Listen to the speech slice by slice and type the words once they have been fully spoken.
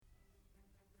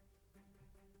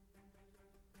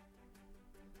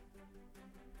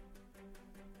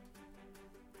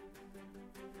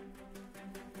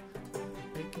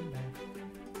Bacon bed.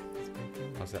 It's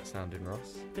bacon How's that sounding,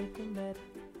 Ross? Bacon bed.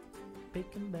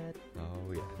 Bacon bed.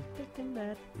 Oh, yeah. Bacon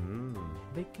bed. Mmm,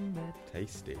 Bacon bed.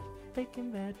 tasty.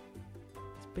 Bacon bed.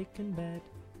 It's bacon bed.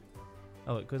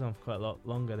 Oh, it goes on for quite a lot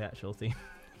longer, the actual theme,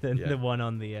 than Yeah. the one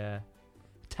on the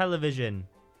television.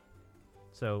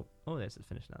 So, this is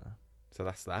finished now. So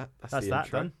that's that. That's That's the that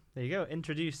intro. done. There you go.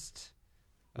 Introduced.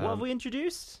 What have Um, we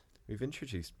introduced? We've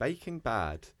introduced Baking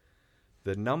Bad,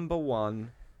 the number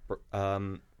one,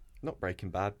 not Breaking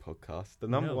Bad podcast, the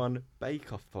number No. one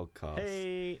Bake Off podcast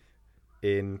Hey.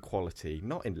 in quality,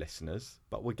 not in listeners,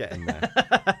 but we're getting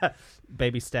there.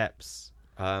 Baby steps.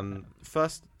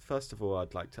 First of all,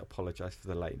 I'd like to apologise for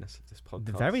the lateness of this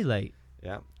podcast. Very late.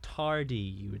 Yeah. Tardy,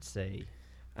 you would say.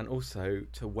 And also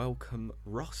to welcome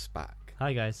Ross back.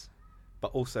 Hi, guys.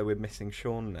 But also we're missing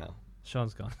Sean now.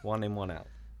 Sean's gone. One in, one out.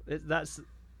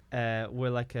 We're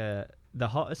like the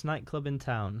hottest nightclub in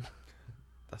town.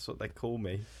 That's what they call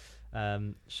me.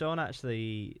 Sean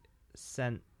actually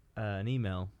sent an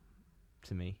email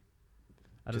to me.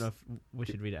 I don't know if we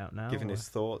should read it out now. Giving or... his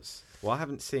thoughts. Well, I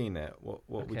haven't seen it. What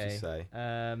would you say?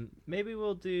 Maybe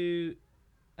we'll do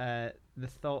the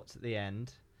thoughts at the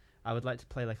end. I would like to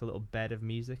play like a little bed of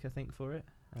music, I think, for it.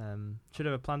 Should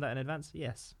I have planned that in advance?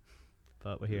 Yes.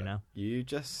 But we're here now. You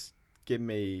just give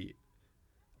me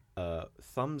a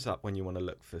thumbs up when you want to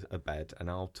look for a bed, and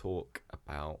I'll talk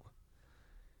about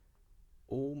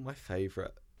all my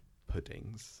favourite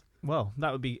puddings. Well,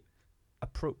 that would be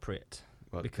appropriate.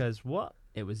 Well, Because what?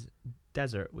 It was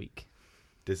desert week.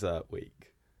 dessert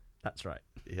week. That's right.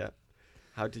 Yeah.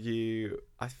 How did you...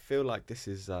 I feel like this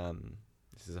is a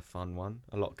fun one.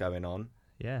 A lot going on.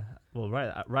 Yeah. Well, right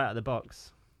out of the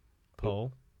box,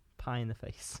 Paul, pie in the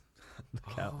face.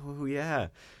 Look out. Oh, yeah.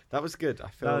 That was good. I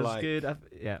feel That was like... good.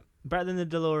 Yeah. Better than the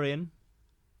DeLorean.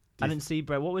 I didn't see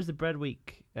bread. What was the bread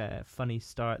week funny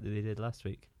start that they did last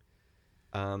week?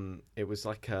 It was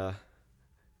like a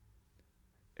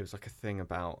thing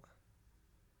about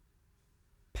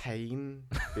pain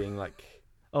being like...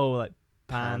 Oh, like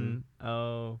pan.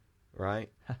 Oh. Right?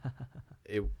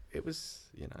 It was,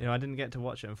 I didn't get to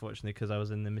watch it, unfortunately, because I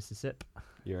was in the Mississippi.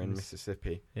 you're in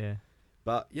Mississippi. Yeah.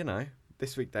 But,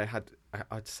 this week they had,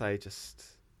 I'd say, just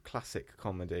classic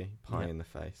comedy, pie Yeah. in the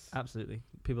face. Absolutely.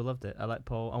 People loved it. I like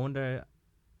Paul. I wonder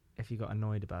if he got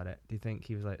annoyed about it. Do you think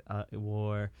he was like,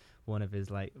 wore one of his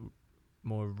like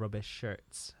more rubbish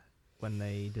shirts when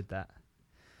they did that?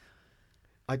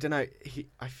 I don't know.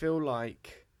 I feel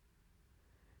like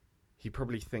he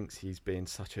probably thinks he's being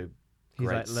such a He's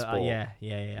great like, sport. yeah.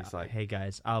 He's like- hey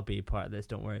guys, I'll be a part of this.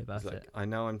 Don't worry about He's it. like, I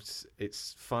know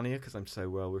it's funnier because I'm so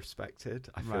well respected.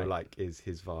 I feel Right. like is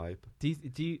his vibe.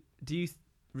 Do you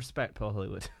respect Paul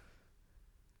Hollywood?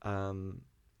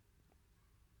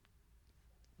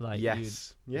 Like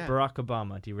Yes. Yeah. Barack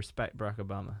Obama. Do you respect Barack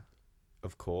Obama?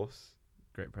 Of course.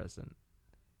 Great president.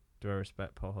 Do I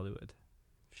respect Paul Hollywood?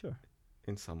 Sure.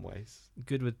 In some ways.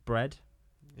 Good with bread.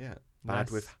 Yeah. Bad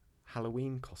Less. with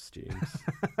Halloween costumes.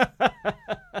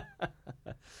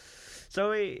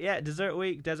 So desert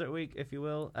week, if you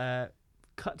will.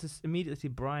 Cut to immediately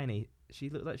to Bryony. She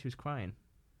looked like she was crying.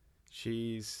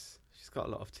 She's got a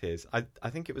lot of tears. I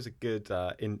think it was a good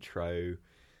intro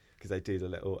because they do the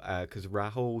little because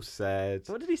Rahul said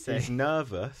What did he say? he's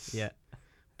nervous. Yeah.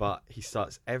 But he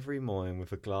starts every morning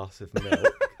with a glass of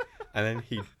milk, and then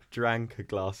he drank a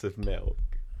glass of milk.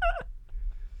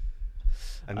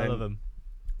 And I then love him.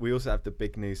 we also have the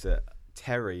big news that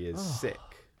Terry is Oh. sick.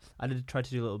 I did try to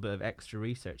do a little bit of extra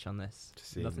research on this. To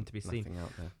see Nothing to be seen. nothing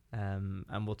out there.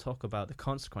 And we'll talk about the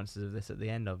consequences of this at the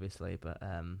end, obviously. But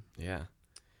Yeah.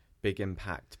 Big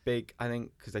impact. Big, I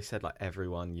think, because they said like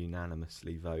everyone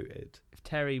unanimously voted. if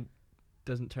Terry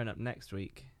doesn't turn up next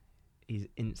week, he's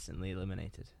instantly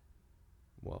eliminated.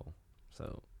 Whoa.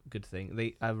 So good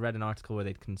thing. I read an article where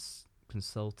they'd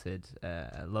consulted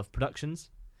Love Productions,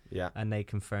 Yeah. and they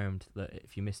confirmed that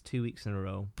if you miss 2 weeks in a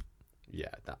row,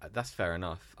 Yeah, that's fair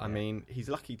enough. I Yeah. mean, he's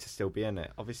lucky to still be in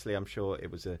it. Obviously, I'm sure it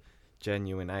was a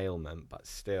genuine ailment, but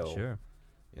still, sure.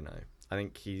 I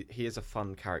think he is a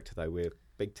fun character, though. We're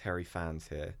big Terry fans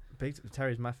here.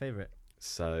 Terry's my favourite.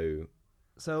 So,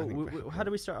 So I think how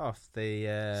do we start off?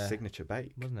 The signature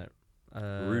bake. wasn't it?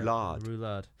 Roulade.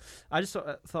 Roulade. I just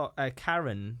thought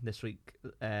Karen this week,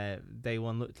 day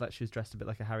one, looked like she was dressed a bit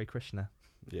like a Hare Krishna.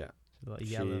 Yeah, She's a lot of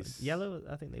yellow. She's- Yellow?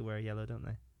 I think they wear yellow, don't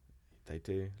they? they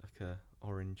do. Like a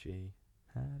orangey.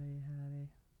 Hare.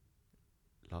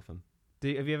 Love them.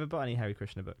 Have you ever bought any Hare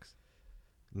Krishna books?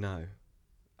 No.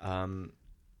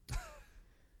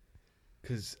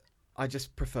 Because I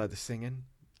just prefer the singing,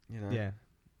 Yeah.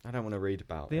 I don't want to read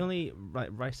about They it. only like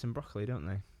rice and broccoli, don't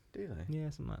they? Do they? Yeah,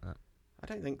 something like that. I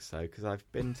don't think so, because I've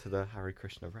been to the Hare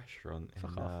Krishna restaurant.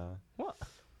 Fuck in, off. What?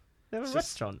 They have a It's just-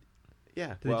 restaurant.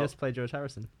 Yeah, Do they just play George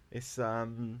Harrison? it's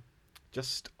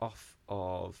just off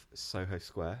of Soho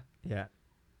Square. Yeah.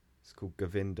 It's called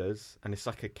Govinda's, and it's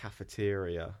like a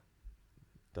cafeteria.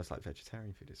 Does like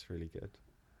vegetarian food. It's really good.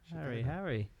 Should go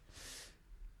there.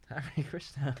 Harry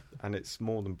Krishna. And it's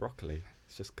more than broccoli.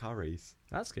 It's just curries.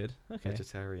 That's good. Okay.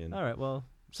 Vegetarian. All right. Well,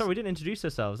 sorry, we didn't introduce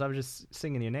ourselves. I was just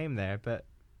singing your name there, but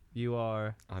you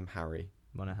are I'm Harry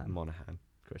Monaghan. Monaghan.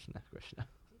 Krishna.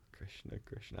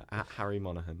 Krishna. At Harry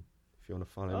Monaghan. If you want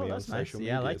to follow Oh, me on that's nice. social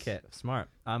Yeah, I medias. like it. Smart.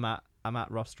 I'm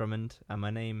at Ross Drummond, and my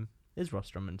name is Ross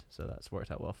Drummond, so that's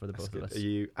worked out well for the That's both good. of us. Are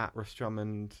you at Ross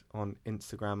Drummond on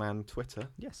Instagram and Twitter?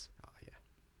 Yes. Oh,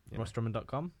 yeah.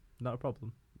 RossDrummond.com. Not a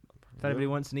problem. If You're- anybody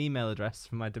wants an email address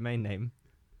for my domain name,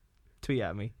 tweet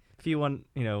at me. If you want,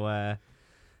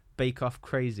 Bake Off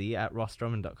Crazy at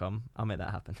RossDrummond.com, I'll make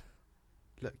that happen.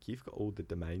 Look, you've got all the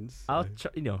domains. I'll, so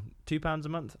 £2 a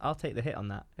month. I'll take the hit on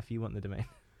that if you want the domain.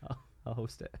 I'll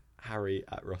host it. Harry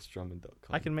at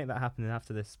rossdrummond.com. I can make that happen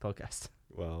after this podcast.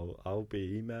 Well, I'll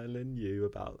be emailing you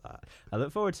about that. I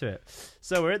look forward to it.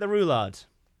 So we're at the Roulade.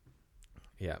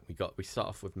 Yeah, we start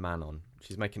off with Manon.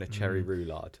 She's making a cherry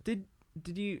roulade. Did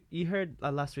you heard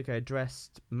last week I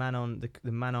addressed Manon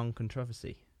the Manon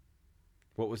controversy?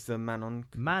 What was the Manon?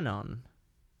 Manon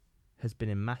has been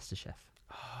in MasterChef.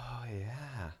 Oh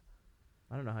yeah.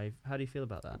 I don't know how do you feel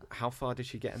about that? How far did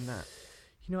she get in that?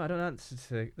 I don't answer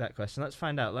to that question. Let's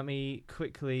find out. Let me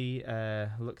quickly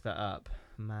look that up.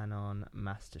 Manon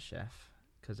MasterChef,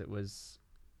 because it was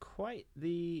quite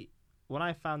the. When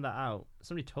I found that out,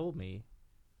 somebody told me.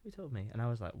 Who told me? And I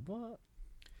was like, what?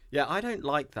 Yeah, I don't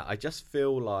like that. I just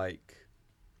feel like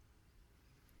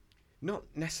not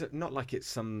like it's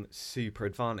some super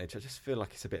advantage. I just feel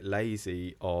like it's a bit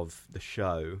lazy of the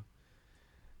show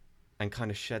and kind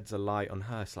of sheds a light on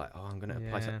her. It's like, oh, I'm going to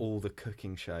apply to Yeah. all the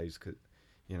cooking shows because,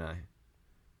 seems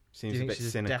Do you a think bit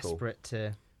she's cynical. desperate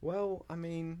to? Well, I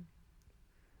mean,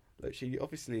 look, she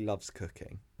obviously loves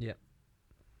cooking.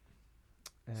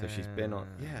 So she's been on,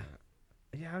 yeah.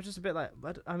 Yeah, I was just a bit like,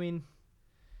 I mean,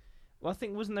 well, I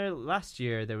think wasn't there last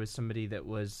year there was somebody that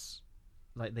was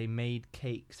like they made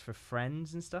cakes for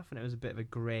friends and stuff, and it was a bit of a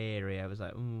grey area. I was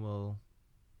like, oh well.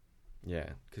 Yeah,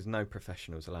 because no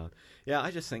professionals allowed. Yeah,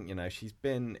 I just think, she's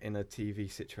been in a TV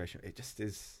situation. It just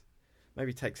is,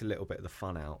 maybe takes a little bit of the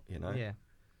fun out, Yeah.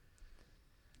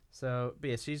 So, but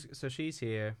yeah, she's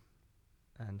here,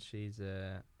 and she's was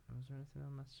there anything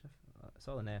on MasterChef? It's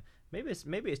all in there. Maybe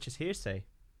it's just hearsay.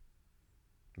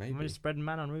 Maybe. I'm just spreading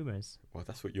man on rumours. Well,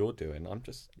 that's what you're doing. I'm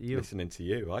just You- listening to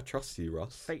you. I trust you,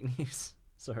 Ross. Fake news.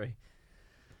 Sorry.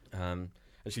 And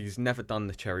she's never done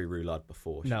the cherry roulade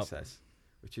before, she No. says,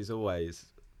 which is always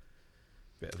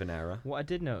a bit of an error. What I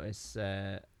did notice,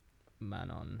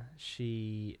 Manon,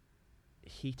 she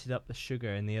heated up the sugar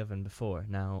in the oven before.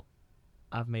 Now,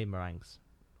 I've made meringues.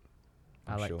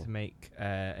 I I'm like sure. to make,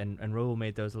 and Raoul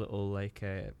made those little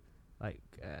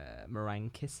meringue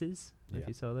kisses. Yeah. If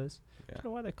you saw those, I Yeah. don't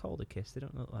know why they're called a kiss. They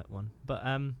don't look like one. But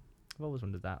I've always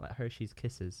wondered that, like Hershey's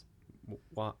Kisses.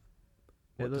 What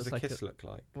It does looks a like kiss look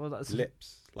like? Well, that's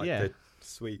Lips, like yeah. the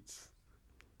sweets.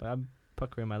 But I'm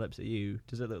puckering my lips at you.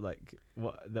 Does it look like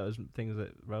what those things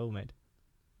that Raoul made?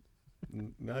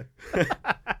 No.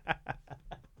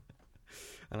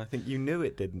 And I think you knew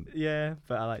it didn't. Yeah,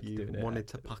 but I like You doing it. wanted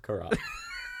to pucker up.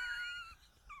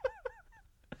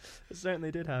 It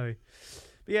certainly did, Harry.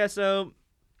 But yeah,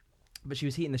 but she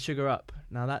was heating the sugar up.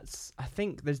 Now I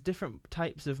think there's different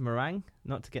types of meringue,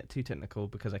 not to get too technical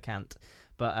because I can't,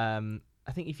 but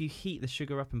I think if you heat the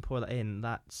sugar up and pour that in,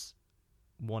 that's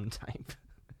one type.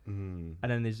 Mm.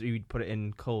 And then you'd put it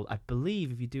in cold. I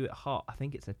believe if you do it hot, I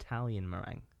think it's Italian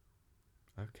meringue.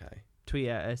 Okay. Tweet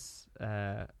at us.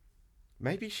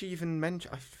 Maybe she even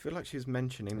mentioned. I feel like she was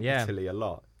mentioning Yeah. Italy a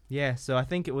lot. Yeah, so I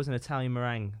think it was an Italian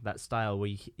meringue, that style where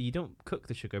you don't cook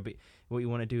the sugar, but what you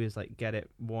want to do is like get it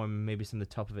warm, maybe some of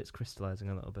the top of it's crystallizing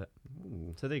a little bit.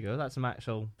 Ooh, So there you go. That's some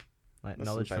actual That's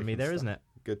knowledge some from me bacon there, stuff. isn't it?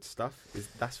 good stuff.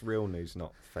 That's real news,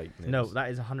 not fake news. No, that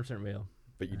is 100% real.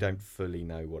 but you don't fully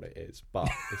know what it is, but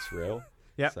it's real.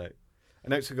 Yep. So,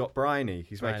 and also got Bryony.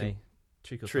 He's making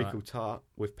Treacle treacle tart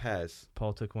with pears.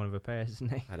 Paul took one of her pears,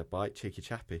 didn't he? Had a bite, cheeky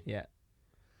chappy. Yeah.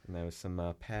 And there was some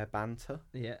pear banter.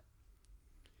 Yeah.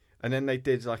 And then they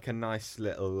did like a nice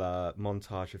little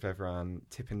montage of everyone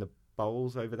tipping the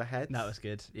bowls over the heads. That was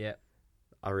good. Yeah.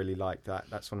 I really like that.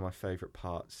 That's one of my favourite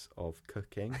parts of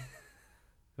cooking.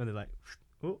 When they're like,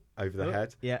 Over the Oh,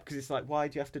 head. yeah. Because it's like, why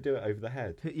do you have to do it over the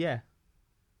head? Yeah.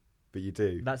 but you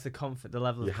do. That's the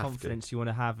level You of have to. confidence you want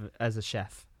to have as a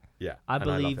chef. Yeah, I and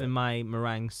believe love in it. my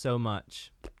meringue so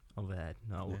much. Overhead,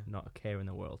 Yeah. not a care in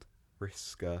the world.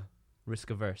 risk. Risk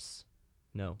averse.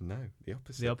 No, No, the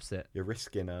opposite. the opposite. You're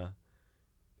risking a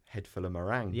head full of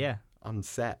meringue. Yeah,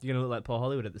 Unset. you're gonna look like Paul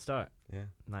Hollywood at the start. Yeah.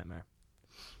 Nightmare.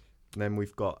 And then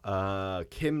we've got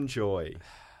Kim Joy.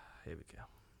 Here we go.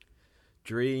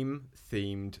 Dream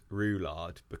themed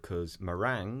roulade because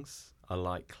meringues are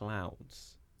like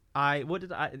clouds. I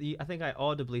think I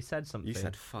audibly said something. You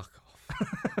said fuck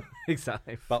off.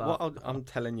 exactly. But Fuck what off. I'm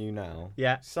telling you now,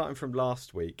 Yeah. starting from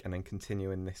last week and then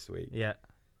continuing this week, Yeah.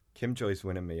 Kim Joy's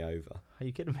winning me over. Are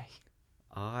you kidding me?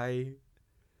 I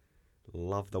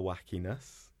love the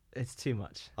wackiness. It's too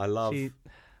much. I love She-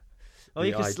 Oh, the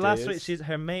yeah, because last ideas.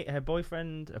 week her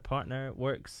boyfriend, her partner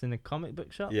works in a comic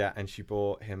book shop. Yeah, and she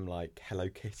bought him like Hello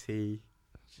Kitty.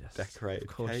 Just, Decorated Of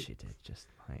course cake. she did. Just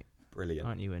like, Brilliant.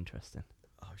 aren't you interesting?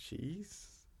 Oh, she is.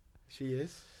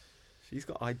 She's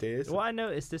got ideas. What I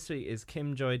noticed this week is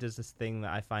Kim Joy does this thing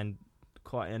that I find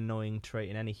quite an annoying trait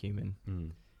in any human.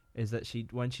 Mm. Is that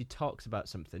when she talks about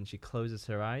something, she closes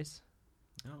her eyes.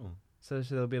 Oh. So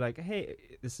she'll be like, "Hey,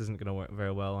 this isn't going to work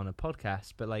very well on a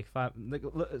podcast, but like,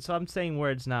 so I'm saying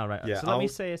words now, right? Yeah, so let me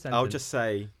say a sentence. I'll just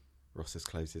say Ross's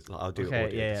closes. Like, I'll do okay,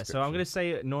 audio yeah. So I'm description. going to say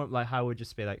it like how would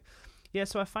just be like, yeah.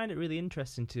 So I find it really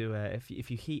interesting to if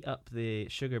you heat up the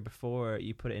sugar before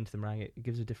you put it into the meringue, it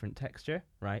gives a different texture,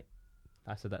 right?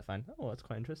 I said that fine. Oh, that's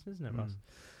quite interesting, isn't it, Ross?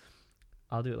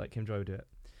 I'll do it like Kim Joy would do it.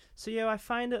 So yeah, I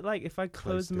find it like if I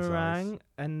close the Closed his eyes. meringue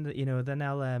and then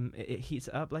I'll it heats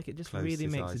it up, like it just Closed really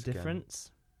his makes a eyes again.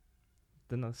 difference.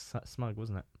 Then that's smug,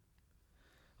 wasn't it?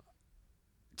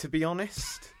 To be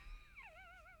honest,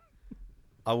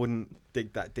 I wouldn't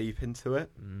dig that deep into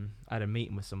it. I had a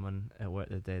meeting with someone at work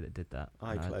the day that did that.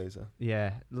 Eye and closer.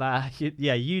 Yeah,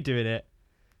 you doing it.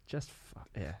 Just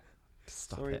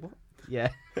stop Sorry, it. what? Yeah,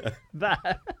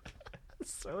 that.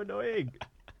 So annoying.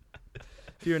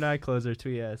 If you're an eye closer,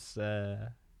 tweet us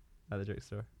at the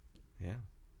drugstore. Yeah.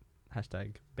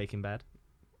 Hashtag Baking Bad.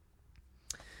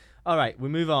 All right, we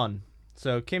move on.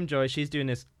 So Kim Joy, she's doing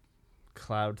this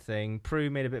cloud thing. Prue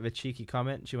made a bit of a cheeky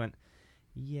comment. She went,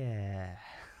 "Yeah."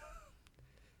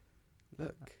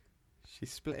 Look,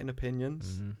 she's splitting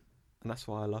opinions, Mhm. and that's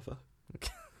why I love her.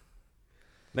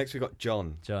 Next, we got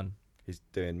John. John, He's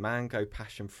doing mango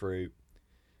passion fruit,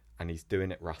 and he's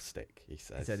doing it rustic. He he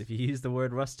says. said, if you use the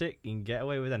word rustic, you can get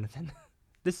away with anything.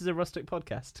 This is a rustic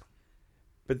podcast.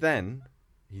 But then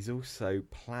he's also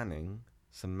planning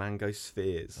some mango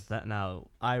spheres. That now,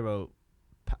 I wrote,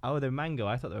 they're mango.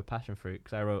 I thought they were passion fruit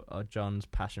because I wrote John's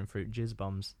passion fruit jizz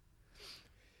bombs.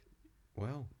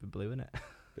 Well, Bit blue in it.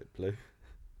 bit blue,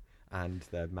 and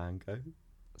they're mango.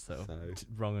 So, So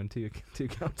wrong on two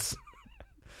counts.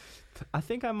 I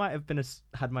think I might have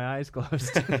had my eyes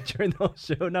closed during the whole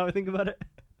show. Now I think about it.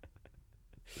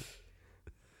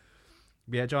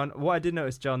 Yeah, John. What I did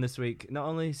notice, John, this week, not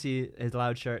only is his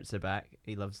loud shirts are back,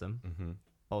 he loves them.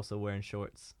 Also wearing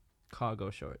shorts, cargo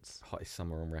shorts. Hottest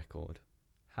summer on record.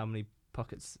 How many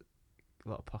pockets? A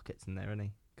lot of pockets in there, isn't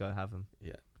he? Gotta have them.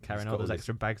 Yeah. Carrying He's all got those his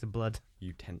extra bags of blood.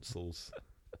 utensils.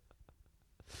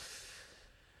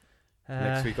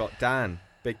 Next we got Dan,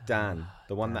 Big Dan,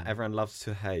 the one that Dan. everyone loves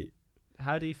to hate.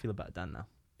 How do you feel about Dan now?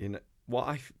 You know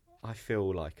what I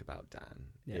feel like about Dan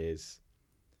Yeah. is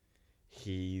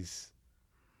he's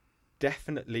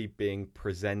definitely being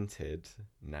presented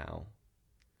now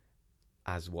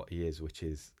as what he is, which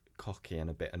is cocky and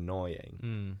a bit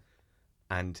annoying.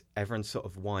 And everyone's sort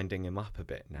of winding him up a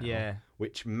bit now, Yeah,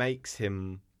 which makes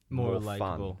him more fun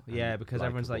likable. and Yeah, because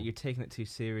everyone's like, likeable. you're taking it too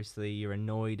seriously. You're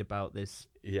annoyed about this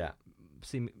Yeah,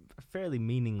 fairly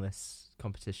meaningless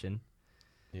competition,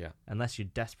 yeah. unless you're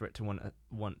desperate to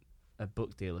want a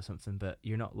book deal or something. But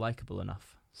you're not likable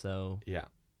enough. So Yeah.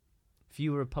 if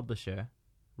you were a publisher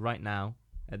right now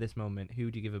at this moment, who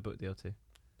would you give a book deal to?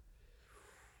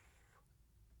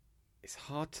 It's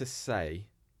hard to say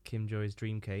Kim Joy's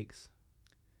Dream Cakes.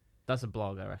 That's a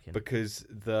blog, I reckon. because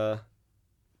the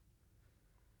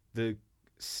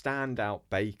standout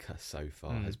baker so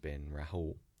far has been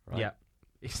Rahul, right? Yeah.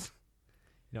 you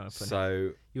don't want to put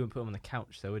So you wouldn't put him on the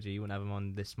couch, though, would you? You wouldn't have him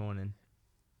on this morning,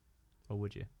 or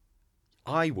would you?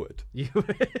 I would, You.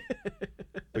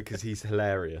 because he's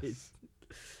hilarious.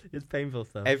 It's painful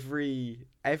stuff. Every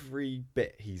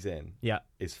bit he's in Yeah.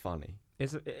 is funny.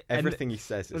 It's, Everything he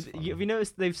says is funny. Have you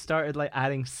noticed they've started like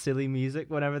adding silly music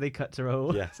whenever they cut to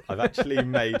Rahul? Yes, I've actually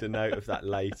made a note of that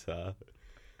later.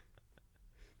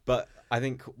 But I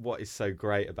think what is so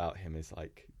great about him is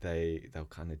like they'll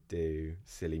kind of do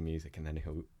silly music and then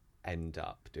he'll end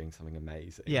up doing something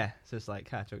amazing. Yeah, so it's like,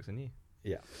 joke's on you.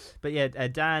 Yeah. But yeah,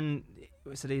 Dan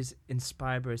said he's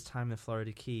inspired by his time in the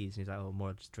Florida Keys. And he's like, oh,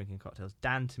 more just drinking cocktails.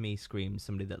 Dan, to me, screams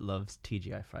somebody that loves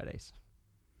TGI Fridays.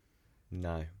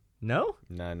 No. No?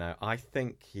 No. I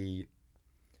think he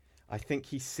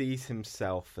sees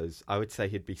himself as, I would say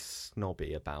he'd be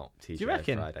snobby about Do you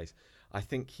reckon? TGI Fridays. I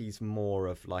think he's more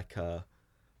of like I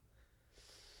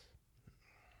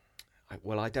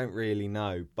don't really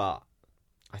know, but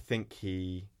I think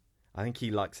he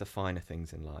likes the finer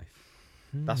things in life.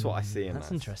 That's what I see him as.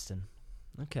 That's interesting.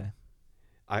 Okay.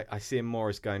 I see him more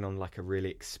as going on like a really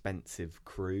expensive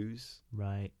cruise.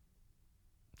 Right.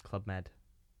 Club Med.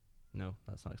 No,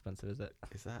 that's not expensive, is it?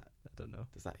 Is that? I don't know.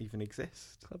 Does that even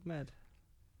exist? Club Med.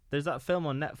 There's that film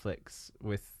on Netflix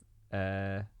with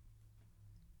Frasier.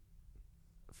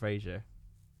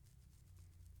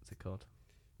 What's it called?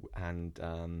 And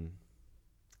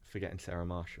forgetting Sarah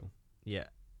Marshall. Yeah.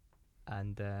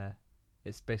 And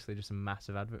it's basically just a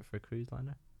massive advert for a cruise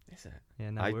liner. Is it?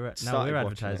 Yeah, now I we're started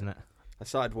advertising it. I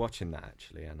started watching that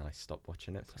actually, and I stopped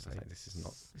watching it because I was like, this is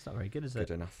not It's not very good, is good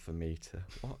it? enough for me to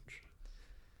watch.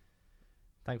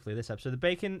 Thankfully, this episode,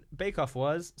 the Bake Off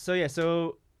was. So, yeah,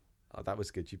 so... Oh, that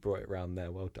was good. You brought it round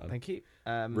there. Well done. Thank you.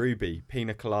 Ruby,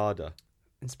 Pina Colada.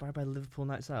 Inspired by Liverpool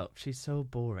Nights Out. She's so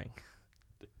boring.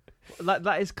 Like,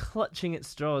 that is clutching at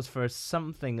straws for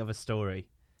something of a story.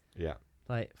 Yeah.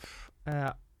 Like,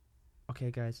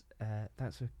 okay, guys,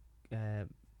 thanks for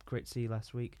great to see you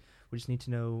last week. We just need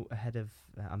to know ahead of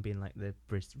I'm being like the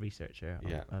researcher of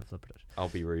the production. I'll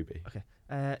be Ruby. Okay.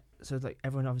 So like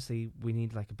everyone, obviously, we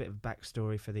need like a bit of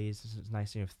backstory for these. It's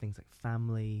nice, things like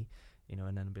family, and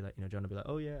then I'll be like, John will be like,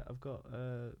 oh yeah, I've got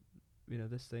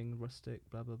this thing, rustic,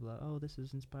 blah blah blah. Oh, this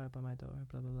is inspired by my daughter,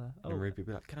 blah blah blah. Oh, And Ruby will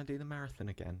be like, can I do the marathon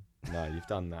again? No, you've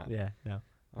done that. yeah, no.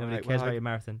 All Nobody right, cares well, about I your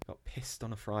marathon. got pissed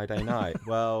on a Friday night.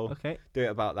 Well, Okay. do it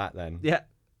about that then. Yeah.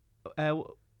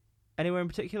 Anywhere in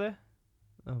particular?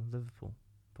 Oh, Liverpool.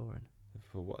 Boring.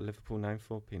 For what are Liverpool known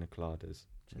for? Pina coladas.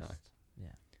 No.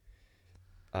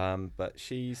 Yeah. But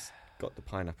she's got the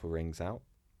pineapple rings out,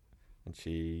 and Do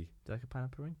you like a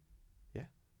pineapple ring? Yeah.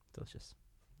 Delicious.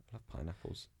 I love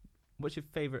pineapples. What's your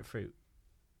favourite fruit?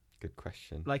 Good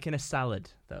question. Like in a salad,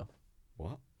 though.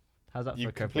 What? How's that for You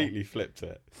a curveball? completely flipped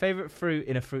it. Favourite fruit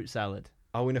in a fruit salad?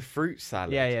 Oh, in a fruit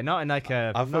salad. Yeah, not in like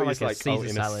a I thought not it was like a like, Caesar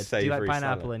in a salad. Do you like savoury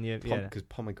pineapple salad. and you? Because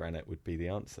pomegranate would be the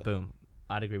answer. Boom.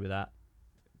 I'd agree with that.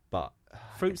 But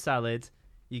Fruit salad,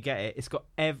 you get it. It's got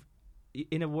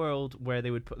in a world where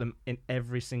they would put them in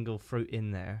every single fruit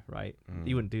in there, right?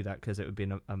 You wouldn't do that because it would be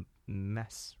a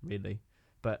mess, really.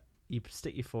 But you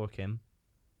stick your fork in.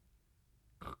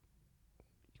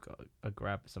 You've got a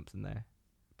grab something there.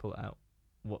 Pull it out.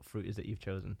 What fruit is it you've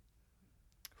chosen?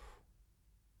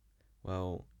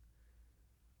 Well,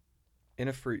 in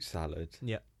a fruit salad,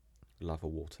 Yeah. love a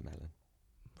watermelon.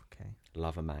 Okay.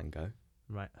 Love a mango.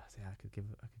 Right. Yeah, I could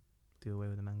do away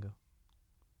with the mango.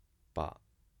 But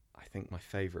I think my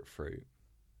favourite fruit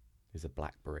is a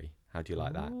blackberry. How do you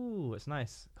like that? Ooh, it's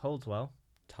nice. Holds well.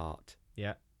 Tart.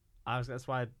 Yeah. That's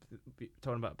why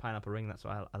talking about pineapple ring. That's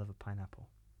why I love a pineapple.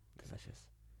 Delicious.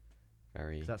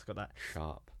 Very 'Cause that's got that.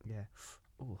 sharp. Yeah.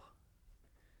 Ooh.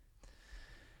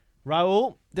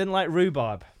 Raoul didn't like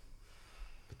rhubarb,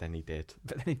 But then he did.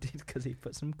 but then he did because he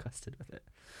put some custard with it.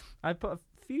 I put a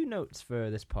few notes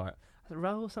for this part.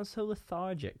 Raoul sounds so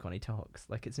lethargic when he talks,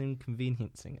 like it's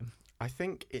inconveniencing him. I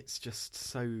think it's just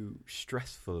so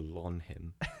stressful on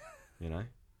him, you know?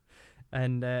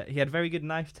 And he had very good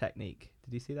knife technique.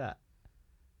 Did you see that?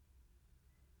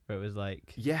 Where it was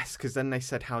like... Yes, because then they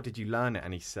said, how did you learn it?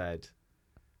 And he said,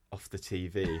 off the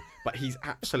TV. But he's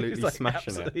absolutely He's like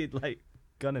smashing absolutely, like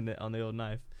gunning it on the old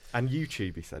knife. And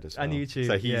YouTube, he said as well. And YouTube,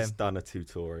 so he's yeah. done a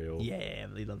tutorial. Yeah,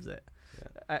 he loves it.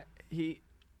 Yeah.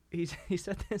 He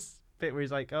said this bit where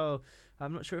he's like, "Oh,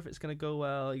 I'm not sure if it's gonna go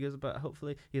well." He goes, "But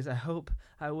hopefully," he goes, "I hope,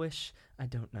 I wish, I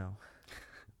don't know,"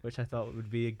 which I thought would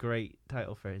be a great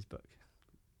title for his book.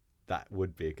 That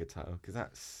would be a good title because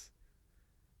that's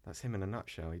him in a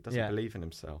nutshell. He doesn't believe in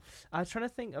himself. I was trying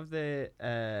to think of the.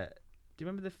 Do you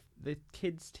remember the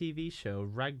kids' TV show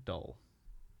Ragdoll?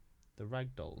 The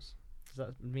Ragdolls. Does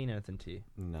that mean anything to you?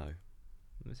 No.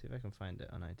 Let me see if I can find it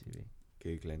on ITV.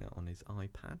 Googling it on his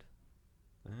iPad.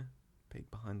 There. Peek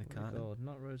behind the curtain. Oh,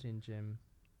 not Rosie and Jim.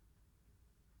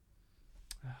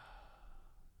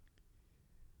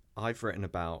 I've written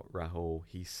about Rahul.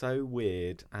 He's so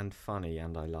weird and funny,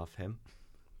 and I love him.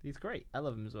 He's great. I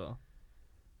love him as well.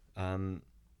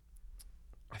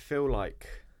 I feel like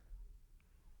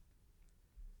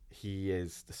he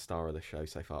is the star of the show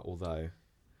so far, although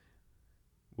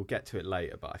we'll get to it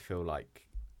later, but I feel like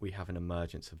we have an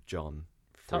emergence of John.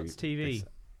 Tots TV.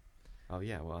 Oh,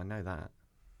 yeah, well, I know that.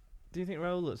 Do you think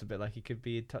Raoul looks a bit like he could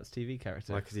be a Tuts TV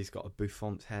character? Why? Because he's got a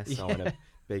bouffant hairstyle and a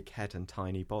big head and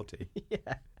tiny body.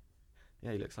 Yeah.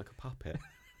 Yeah, he looks like a puppet.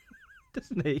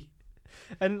 Doesn't he?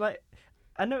 And like,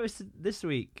 I noticed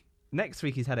next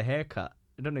week he's had a haircut.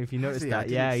 I don't know if you noticed that.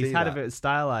 Yeah, he's had a bit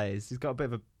stylized. He's got a bit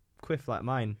of a quiff like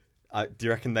mine. Do you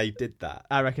reckon they did that?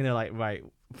 I reckon they're like, right,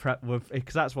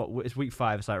 because that's what it's week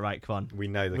 5. It's like, right, come on, we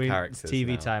know the characters. It's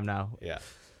TV time now. Yeah.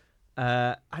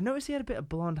 I noticed he had a bit of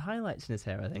blonde highlights in his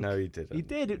hair. I think. No, he didn't. He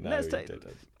did. No, he didn't.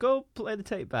 Go play the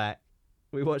tape back.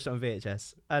 We watched it on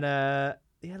VHS, and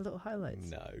he had little highlights.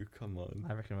 No, come on.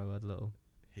 I reckon I had little.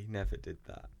 He never did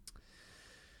that.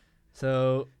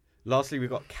 So, lastly, we've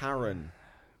got Karen.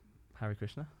 Hare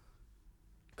Krishna.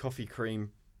 Coffee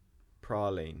cream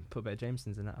praline. Put a bit of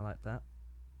Jameson's in it. I like that.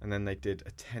 And then they did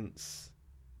a tense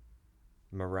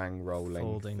meringue rolling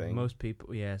Folding. thing. Most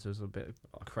people, yeah, so there's a bit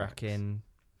of cracking.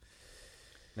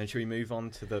 Then should we move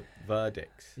on to the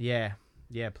verdicts? Yeah,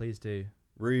 please do.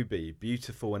 Ruby,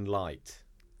 beautiful and light.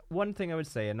 One thing I would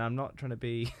say, and I'm not trying to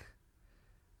be...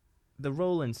 the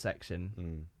rolling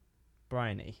section,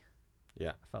 briny.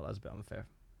 Yeah. I felt that was a bit unfair.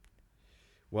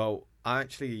 Well, I'm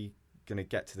actually going to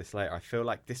get to this later. I feel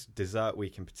like this dessert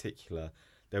week in particular,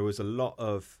 there was a lot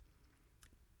of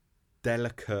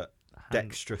delicate,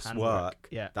 dexterous work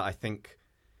that I think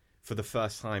for the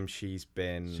first time she's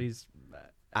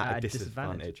at a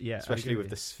disadvantage. Yeah, especially with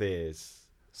the spheres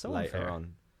later unfair.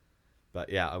 on. But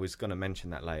yeah, I was going to mention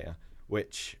that later,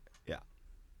 which, yeah.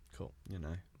 Cool. You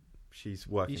know, she's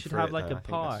working. You should through have it, like though. a I think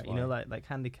par, that's you know, why. like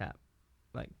handicap,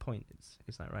 like point.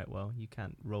 It's like, right, well, you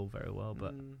can't roll very well,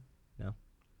 but no.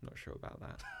 Not sure about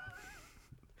that.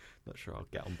 Not sure I'll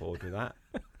get on board with that.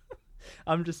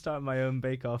 I'm just starting my own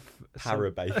bake-off.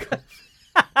 Para bake-off.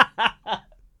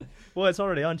 Well, it's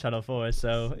already on Channel 4,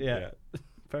 so yeah.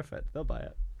 Perfect. They'll buy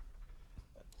it.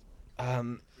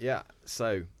 Yeah,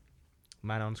 so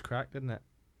Manon's cracked, didn't it?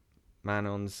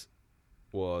 Manon's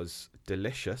was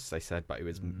delicious, they said, but it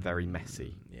was very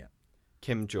messy. Yeah.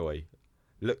 Kim Joy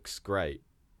looks great.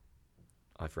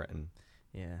 I've written.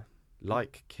 Yeah.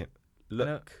 Like Kim.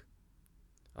 Look.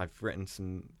 I've written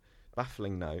some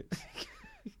baffling notes.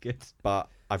 Good. But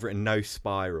I've written no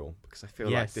spiral because I feel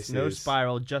like this no is...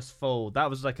 spiral, just fold. That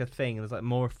was like a thing. There's like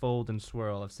more fold and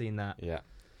swirl. I've seen that. Yeah.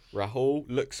 Rahul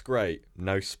looks great.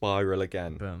 No spiral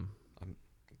again. Boom.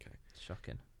 Okay.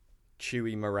 Shocking.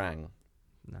 Chewy meringue.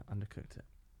 No, undercooked it.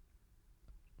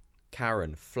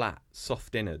 Karen, flat,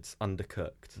 soft innards,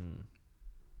 undercooked.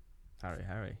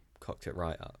 Harry. Cocked it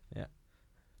right up. Yeah.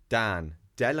 Dan,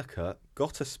 delicate,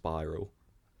 got a spiral.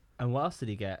 And what else did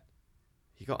he get?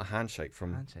 He got a handshake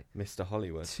from Mr.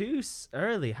 Hollywood. Too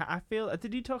early. I feel...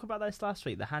 Did you talk about this last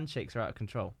week? The handshakes are out of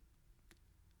control.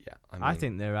 Yeah. I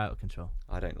think they're out of control.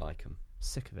 I don't like them.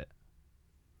 Sick of it.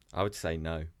 I would say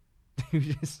no.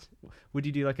 Would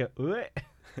you do like a...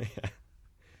 Yeah.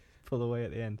 Pull away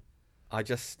at the end? I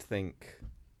just think,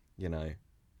 you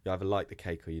either like the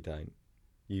cake or you don't.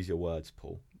 Use your words,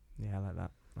 Paul. Yeah, I like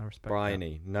that. I respect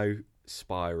Bryony, no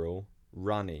spiral.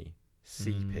 Runny,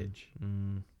 seepage.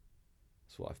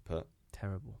 That's what I've put.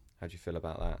 Terrible. How do you feel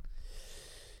about that?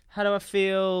 How do I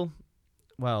feel?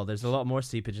 Well, there's a lot more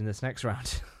seepage in this next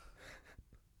round.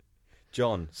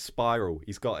 John, spiral.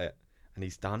 He's got it. And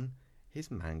he's done his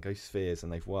mango spheres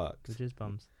and they've worked. The jizz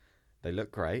bombs. They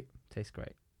look great. Taste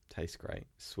great. Taste great.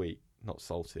 Sweet, not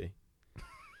salty.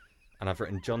 And I've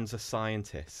written John's a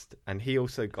scientist. And he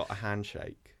also got a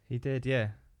handshake. He did, yeah.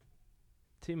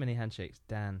 Too many handshakes.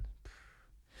 Dan.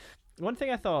 One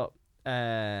thing I thought...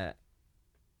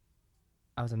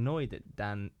 I was annoyed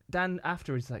that Dan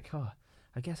afterwards like,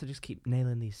 I guess I just keep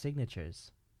nailing these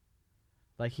signatures.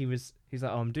 Like he's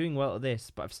like, I'm doing well at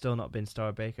this, but I've still not been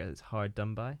Star Baker. It's hard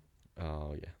done by.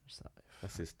 Oh yeah,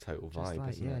 that's his total vibe,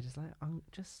 isn't it?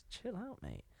 Just chill out,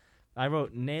 mate. I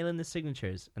wrote nailing the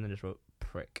signatures and then just wrote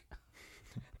prick.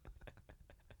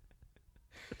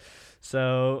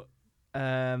 So,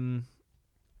 yeah.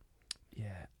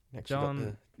 Next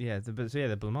John, the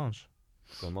blancmange.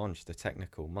 Blancmange, the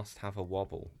technical, must have a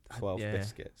wobble. 12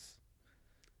 biscuits.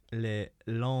 Le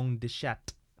long de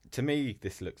chat. To me,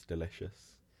 this looks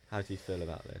delicious. How do you feel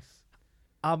about this?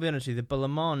 I'll be honest with you, the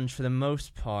blancmange, for the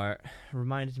most part,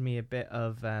 reminded me a bit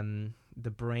of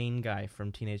the brain guy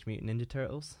from Teenage Mutant Ninja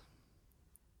Turtles.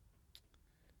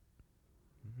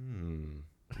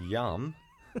 Yum.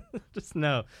 Just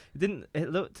no. It didn't. It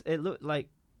looked like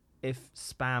if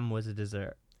Spam was a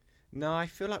dessert. No, I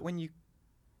feel like when you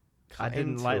I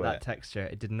didn't like that texture.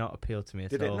 It did not appeal to me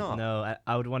at all. Did it not? No,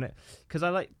 I would want it... Because I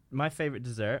like... My favourite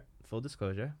dessert, full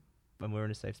disclosure, when we're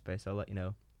in a safe space, I'll let you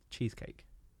know, cheesecake.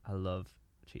 I love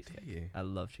cheesecake. Do you? I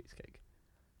love cheesecake.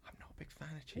 I'm not a big fan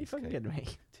of Are you fucking cheesecake. kidding me?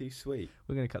 Too sweet.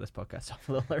 We're going to cut this podcast off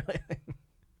a little early.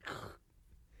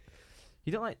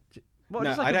 You don't like... What, No,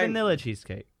 just like I a don't- vanilla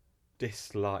cheesecake?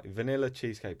 Dislike vanilla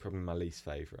cheesecake. Probably my least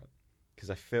favorite because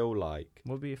I feel like.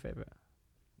 What would be your favourite?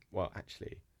 Well,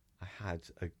 actually, I had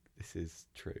a. This is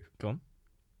true. Go on.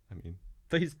 I mean,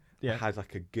 Please. I had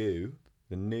like a goo,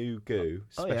 the new goo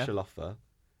Oh, yeah. special offer,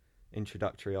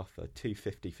 introductory offer,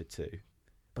 $2.50 for two.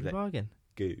 But a That- bargain.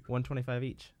 Goo. $1.25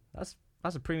 each. That's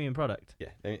a premium product. Yeah,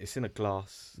 it's in a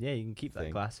glass. Yeah, you can keep that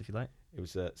Thing. glass if you like. It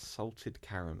was a salted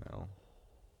caramel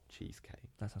cheesecake.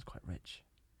 That sounds quite rich.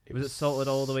 Was it salted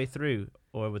all the way through,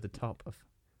 or with the top of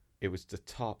It was the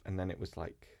top, and then it was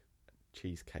like a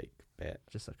cheesecake bit.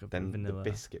 just like a Then vanilla?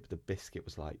 the biscuit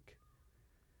was like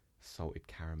salted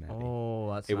caramel.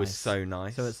 Oh, that's It was nice. so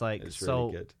nice. So it's like It's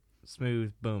salt, really good.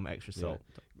 smooth, boom, extra Yeah. salt.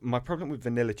 My problem with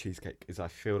vanilla cheesecake is I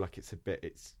feel like it's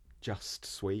just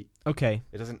sweet. Okay.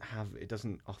 It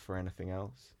doesn't offer anything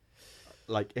else.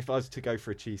 Like if I was to go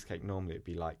for a cheesecake normally it'd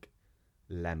be like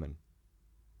lemon.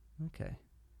 Okay.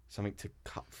 Something to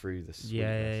cut through the sweetness.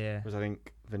 Yeah. Whereas I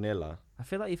think vanilla, I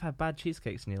feel like you've had bad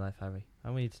cheesecakes in your life, Harry.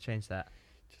 And we need to change that.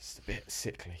 just a bit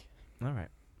sickly. All right.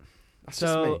 That's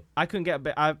just So me. I couldn't get a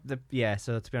bit.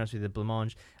 So to be honest with you, the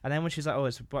blancmange. And then when she's like,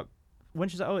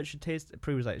 it should taste.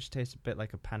 Prue was like, it should taste a bit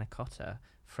like a panna cotta,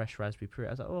 fresh raspberry Prue.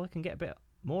 I was like, I can get a bit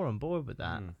more on board with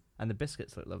that. Mm. And the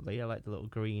biscuits look lovely. I like the little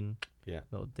green, Yeah.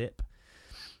 little dip.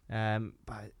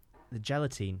 But the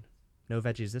gelatine, no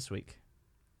veggies this week.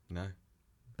 No.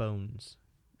 Bones,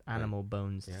 animal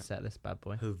bones Yeah. to set this bad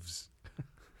boy. Hooves.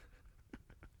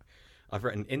 I've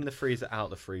written in the freezer, out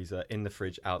the freezer, in the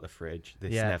fridge, out the fridge.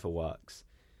 This Yeah. never works.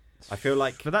 I feel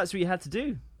like But that's what you had to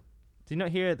do. Did you not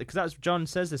hear it? Because that's John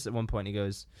says this at one point. He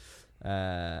goes,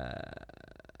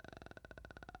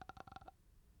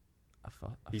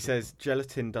 he says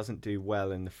gelatin doesn't do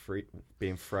well in the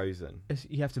being frozen.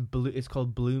 you have to it's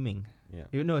called blooming.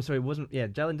 Yeah. No, sorry, it wasn't. Yeah,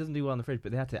 gelatin doesn't do well in the fridge,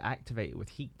 but they had to activate it with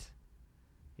heat.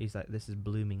 He's like, this is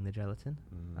blooming the gelatin.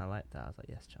 Mm. I like that. I was like,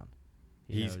 yes, John.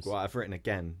 He knows. Well, I've written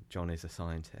again. John is a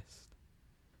scientist.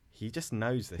 He just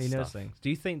knows this He stuff. knows things. Do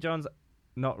you think John's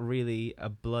not really a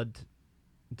blood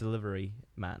delivery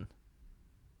man?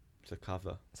 It's a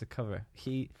cover It's a cover.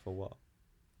 for what?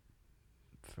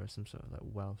 For some sort of like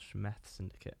Welsh meth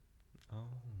syndicate, Oh,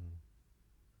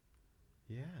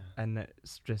 yeah. and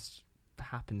it's just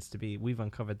happens to be we've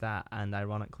uncovered that, and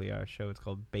ironically, our show is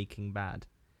called Baking Bad,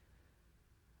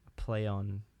 a play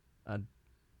on a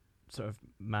sort of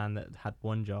man that had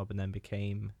one job and then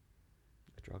became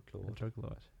A drug a lord. drug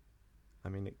lord. I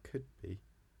mean, it could be.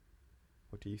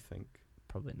 What do you think?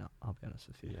 Probably not. I'll be honest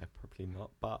with you. Yeah, probably not.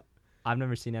 But I've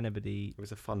never seen anybody. it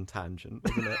was a fun tangent,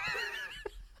 wasn't it?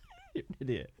 You're an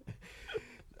idiot.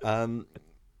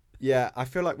 Yeah, I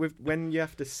feel like when you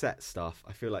have to set stuff,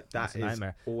 I feel like That's that a is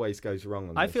nightmare. always goes wrong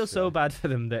on I this feel so show. bad for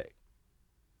them that,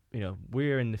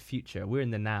 we're in the future. We're in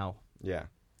the now. Yeah,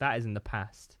 That is in the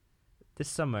past. This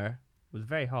summer was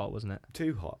very hot, wasn't it?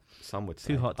 too hot. Some would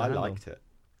say. Too hot to I handle. liked it.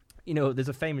 There's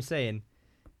a famous saying,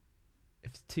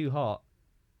 if it's too hot,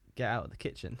 get out of the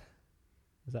kitchen.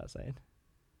 Is that saying?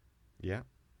 Yeah.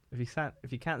 If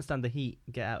you can't stand the heat,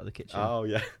 get out of the kitchen. Oh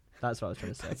yeah. That's what I was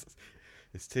trying to say.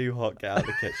 It's too hot. Get out of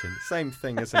the kitchen. Same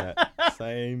thing, isn't it?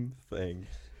 Same thing.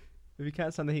 If you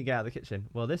can't stand the heat, get out of the kitchen.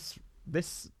 Well, this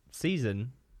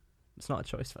season, it's not a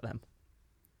choice for them.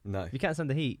 No. If you can't stand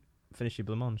the heat, finish your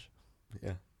blancmange.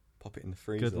 Yeah. Pop it in the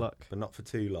freezer. Good luck. But not for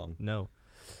too long. No.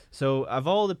 So, of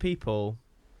all the people,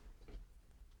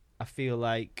 I feel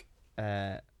like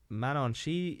Manon,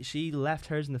 she left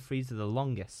hers in the freezer the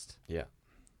longest. Yeah.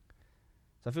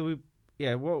 So I feel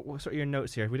what sort of your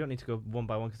notes here? We don't need to go one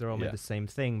by one because they're all Yeah. made the same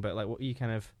thing. But like, what you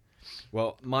kind of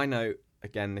Well, my note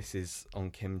again. This is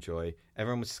on Kim Joy.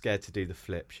 Everyone was scared to do the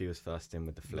flip. She was first in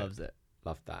with the flip. loves it.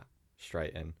 Loved that.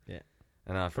 Straight in. Yeah.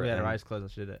 And I've Probably had her written eyes closed. I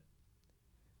should did it.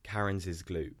 Karen's is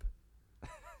gloop.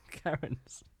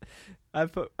 Karen's. I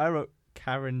wrote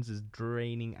Karen's is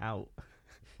draining out. Do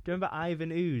you remember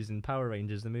Ivan Ooze in Power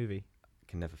Rangers the movie?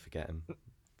 Can never forget him.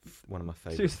 One of my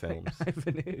favourite Seriously, films.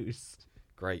 Ivan Ooze.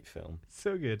 Great film.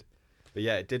 So good. But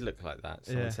yeah, it did look like that.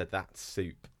 Someone Yeah. said that's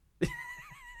soup.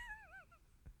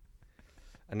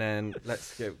 And then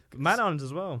let's go. Manon's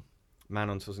as well.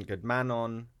 Manon's wasn't good.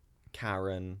 Manon,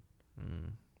 Karen,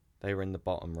 they were in the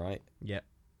bottom, right? Yep.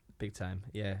 Big time.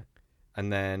 Yeah.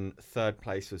 And then third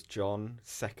place was John,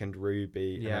 second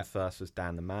Ruby, and Yeah. then first was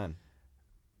Dan the Man.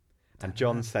 Dan And the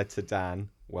John Man. said to Dan,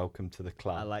 "Welcome to the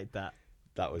club." I like that.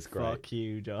 That was great. Fuck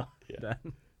you, John. Yeah.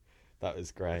 That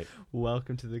was great.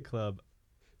 Welcome to the club.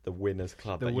 The winners'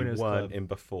 club The that winners' you weren't club. in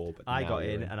before, but I now got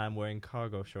you're in, and I'm wearing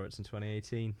cargo shorts in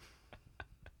 2018.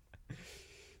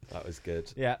 That was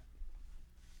good. Yeah.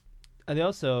 And they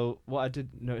also, what I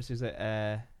did notice is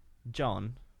that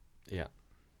John. Yeah.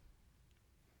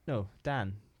 No,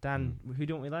 Dan. Who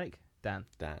don't we like? Dan.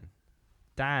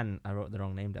 I wrote the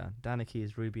wrong name down. Danica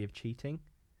is Ruby of cheating.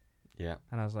 Yeah.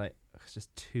 And I was like, it's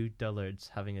just two dullards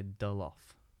having a dull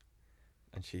off.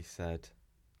 And she said,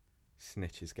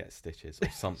 snitches get stitches or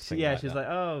something. Yeah, like she's that. like,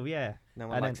 oh, yeah. No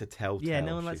one likes a telltale. Yeah,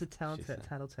 no one likes a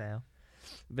tattletale.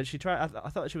 But she tried. I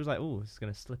thought she was like, oh, it's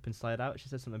going to slip and slide out. She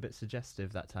said something a bit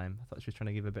suggestive that time. I thought she was trying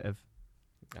to give a bit of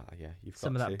yeah, you've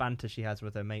some got of that banter she has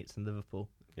with her mates in Liverpool.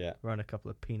 Yeah. Run a couple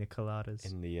of pina coladas.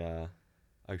 In the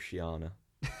Oceana.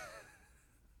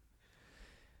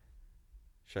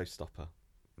 Showstopper.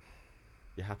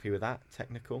 You happy with that?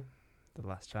 Technical? The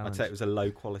last challenge. I'd say it was a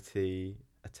low quality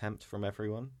attempt from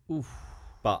everyone. Oof.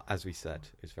 But as we said,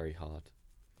 it was very hard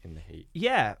in the heat.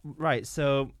 Yeah, right.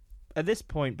 So at this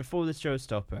point, before the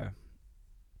showstopper,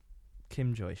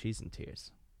 Kim Joy, she's in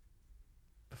tears.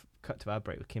 Cut to our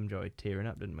break with Kim Joy tearing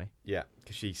up, didn't we? Yeah,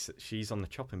 because she's on the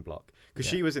chopping block. Because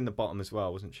Yeah. she was in the bottom as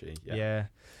well, wasn't she? Yeah.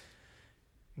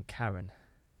 And Karen.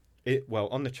 Well,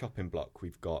 on the chopping block,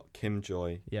 we've got Kim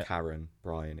Joy, Yeah. Karen,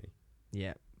 Bryony.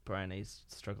 Yeah, Bryony's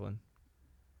struggling.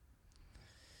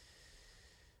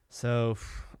 So,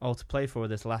 all to play for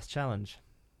this last challenge.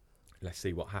 Let's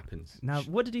see what happens. Now,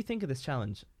 what did you think of this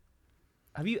challenge?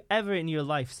 Have you ever in your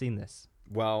life seen this?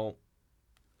 Well,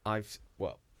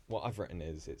 what I've written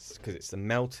is it's because it's the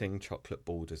melting chocolate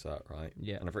ball dessert, right?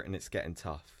 Yeah. And I've written it's getting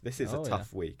tough. This is a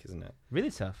tough week, isn't it?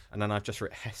 Really tough. And then I've just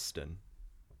written Heston.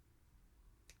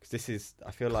 Because this is,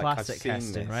 I feel like Classic I've seen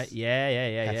Heston, this. right?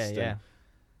 Yeah. Heston.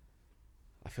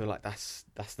 I feel like that's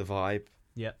the vibe.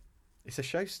 Yep. It's a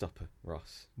showstopper,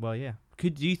 Ross. Well, yeah.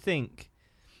 Could you think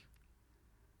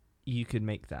you could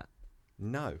make that?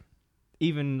 No.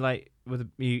 Even like with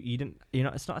you didn't. You're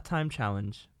not. It's not a time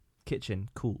challenge. Kitchen,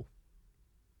 cool.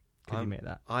 Could you make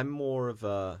that? I'm more of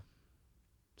a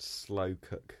slow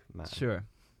cook man. Sure.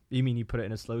 You mean you put it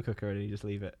in a slow cooker and you just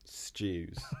leave it?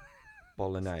 Stews,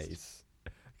 bolognese.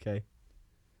 Okay.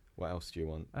 What else do you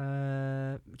want?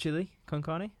 Chili con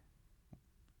carne.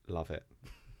 Love it.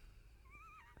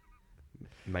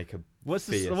 Make a What's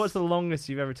the longest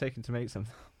you've ever taken to make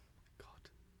something? God,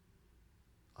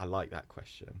 I like that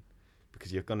question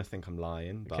because you're gonna think I'm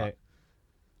lying. But Okay.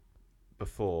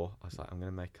 before I was like, I'm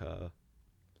gonna make I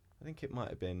think it might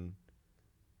have been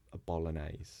a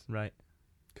bolognese. Right.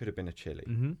 Could have been a chili.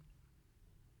 Mm-hmm.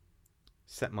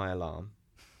 Set my alarm.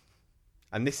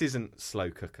 And this isn't slow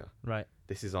cooker. Right.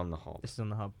 This is on the hob. This is on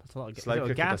the hob. That's a lot of Slow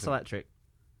cooker gas, doesn't- electric.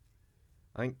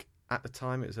 I think at the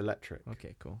time it was electric.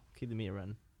 Okay, cool. Keep the meter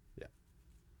running.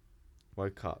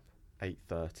 Woke up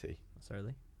 8:30, That's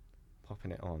early.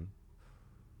 popping it on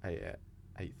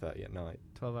 8:30 at night.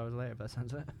 12 hours later, if that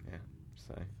sounds right. Yeah,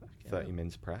 so Fucking 30 hell.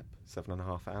 minutes prep,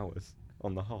 7.5 hours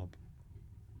on the hob.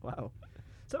 Wow.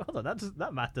 So hold on,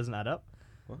 that math doesn't add up.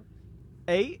 What?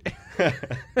 8?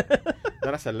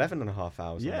 No, that's 11.5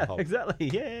 hours on Yeah, the hob. exactly.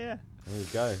 Yeah. There you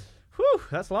go. Whew,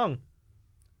 that's long.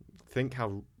 Think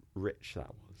how rich that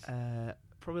was.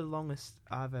 Probably the longest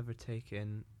I've ever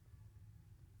taken.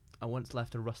 I once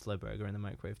left a Rustler burger in the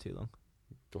microwave too long.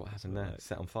 What happened there?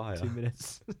 Set on fire. 2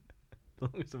 minutes. The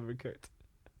longest I've ever cooked.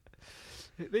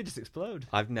 They just explode.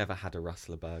 I've never had a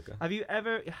Rustler burger. Have you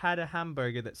ever had a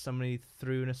hamburger that somebody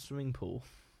threw in a swimming pool?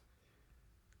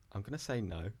 I'm going to say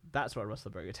no. That's what a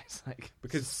Rustler burger tastes like.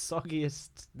 Because it's the soggiest.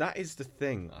 That is the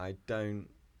thing. I don't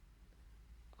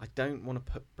want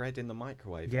to put bread in the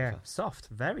microwave ever. Soft.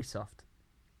 Very soft.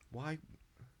 Why?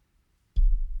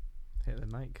 Hit the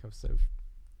mic. I was so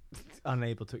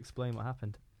unable to explain what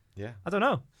happened. Yeah. I don't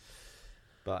know.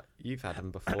 But you've had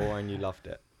them before and you loved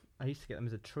it. I used to get them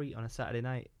as a treat on a Saturday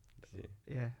night.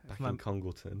 Yeah. Back for my- in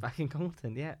Congleton. Back in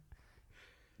Congleton, yeah.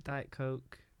 Diet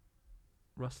Coke,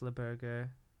 Rustler burger,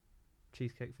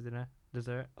 cheesecake for dinner,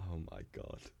 dessert, Oh my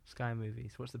God. Sky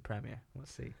Movies. What's the premiere?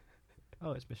 Let's see.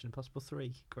 Oh, it's Mission Impossible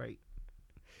 3. Great.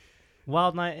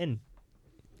 Wild Night In.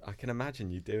 I can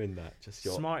imagine you doing that. Just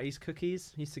your. Smarties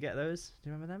cookies. Used to get those. Do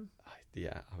you remember them?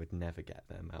 I would never get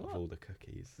them out What? of all the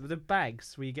cookies. The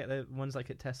bags where you get the ones like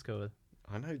at Tesco.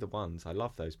 I know the ones. I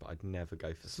love those, but I'd never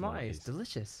go for Smarties. Smarties.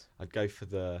 Delicious. I'd go for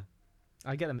the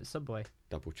I get them at Subway.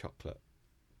 double chocolate.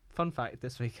 Fun fact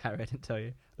this week, Harry, I didn't tell you.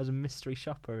 I was a mystery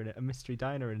shopper in a mystery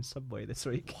diner in Subway this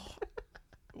week.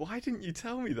 Why didn't you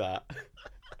tell me that?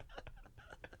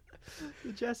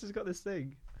 Jess has got this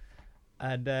thing.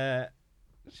 And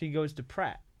she goes to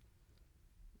Pret.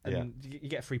 And you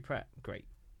get free Pret. Great.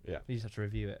 Yeah. You just have to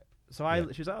review it. So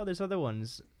she was like, oh, there's other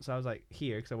ones. So I was like,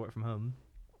 here, because I work from home.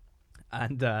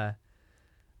 And I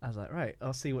was like, right,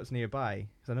 I'll see what's nearby.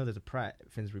 Because I know there's a Pret at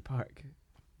Finsbury Park.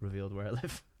 revealed where I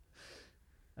live.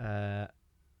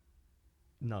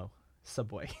 No,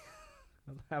 Subway.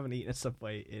 I haven't eaten a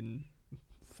Subway in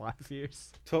 5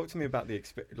 years. Talk to me about the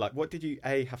experience. Like, what did you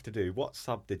have to do? What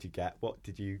sub did you get? What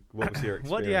was your experience?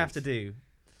 What do you have to do?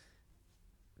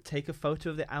 Take a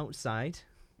photo of the outside.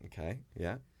 Okay,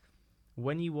 yeah.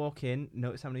 When you walk in,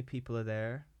 notice how many people are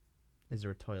there. Is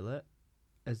there a toilet?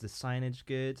 Is the signage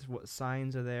good? What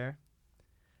signs are there?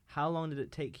 How long did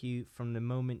it take you from the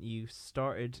moment you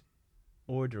started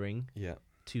ordering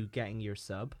to getting your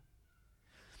sub?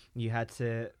 You had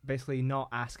to basically not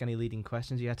ask any leading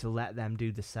questions. You had to let them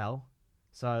do the sell.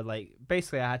 So, like,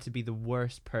 basically I had to be the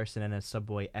worst person in a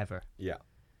Subway ever. Yeah.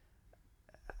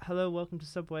 Hello, welcome to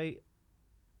Subway.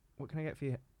 What can I get for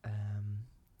you?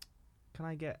 Can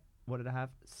I get, what did I have?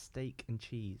 Steak and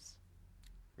cheese.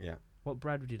 Yeah. What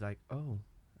bread would you like? Oh,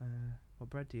 what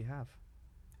bread do you have?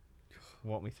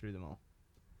 Walk me through them all.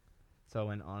 So I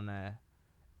went on,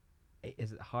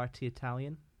 is it Hearty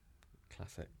Italian?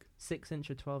 Classic. 6-inch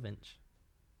or 12-inch?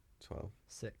 12.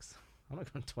 6. I'm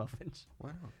not going 12-inch.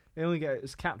 Why not?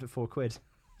 It's capped at £4.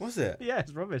 Was it? Yeah,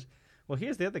 it's rubbish. Well,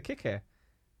 here's the other kicker.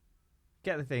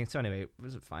 Get the thing. So anyway, it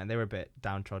was fine. They were a bit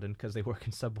downtrodden because they work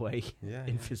in Subway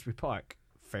in Finsbury Park.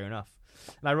 Fair enough.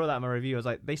 And I wrote that in my review. I was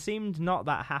like, they seemed not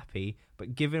that happy,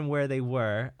 but given where they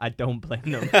were, I don't blame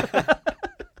them.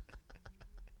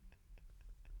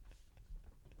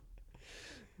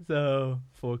 So,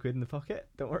 £4 in the pocket.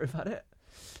 Don't worry about it.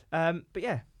 But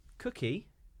yeah, cookie.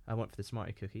 I went for the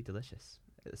Smartie cookie. Delicious.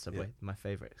 At the Subway. Yeah. My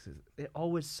favourite. It's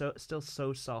always still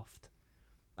so soft.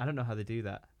 I don't know how they do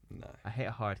that. No. I hate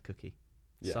a hard cookie.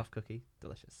 Yeah. Soft cookie.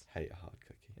 Delicious. Hate a hard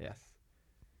cookie. Yes.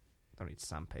 Don't need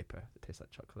sandpaper that tastes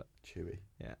like chocolate. Chewy.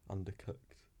 Yeah.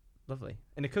 Undercooked. Lovely.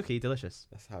 In a cookie, delicious.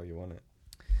 That's how you want it.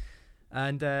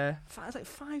 And it's like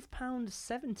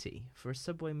 £5.70 for a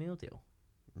Subway meal deal.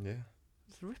 Yeah.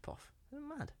 It's a rip-off. Isn't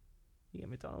it mad? You get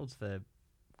McDonald's for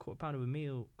 £quarter of a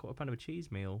meal, £quarter of a cheese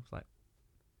meal. It's like,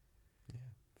 yeah,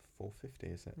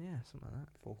 $4.50 is it? yeah, something like that.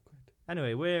 £4.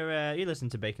 Anyway, you listen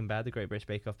to Bacon Bad, the Great British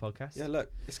Bake Off podcast. Yeah, look,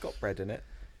 it's got bread in it.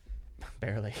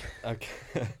 Barely.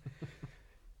 Okay.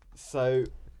 So,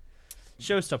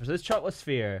 Showstoppers. This chocolate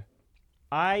sphere.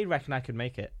 I reckon I could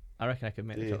make it. I reckon I could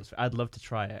make the chocolate sphere. I'd love to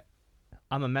try it.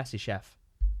 I'm a messy chef,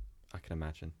 I can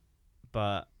imagine.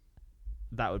 but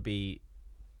that would be.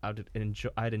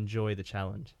 I'd enjoy the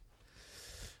challenge.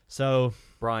 So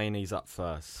Brian, he's up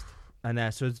first.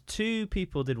 and so 2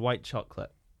 people did white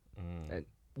chocolate. Mm.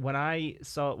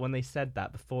 When they said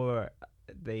that before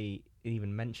they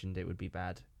even mentioned it would be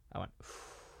bad, I went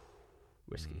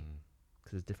whiskey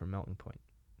because it's a different melting point.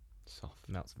 Soft.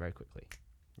 It melts very quickly.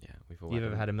 Yeah, we've all. You've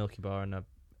ever had a Milky Bar and a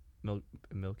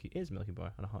Milky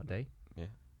Bar on a hot day? Yeah.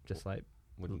 Just like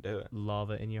Wouldn't do it.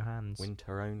 lava in your hands.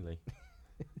 Winter only.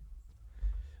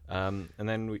 And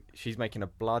then she's making a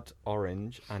blood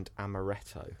orange and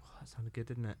amaretto. Oh, that sounded good,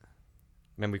 didn't it?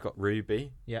 And then we've got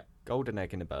Ruby. Yeah. Golden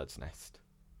egg in a bird's nest.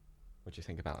 What do you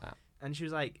think about that? And she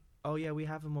was like, oh yeah, we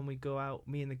have them when we go out.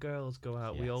 Me and the girls go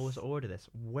out. We Yes. always order this.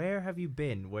 Where have you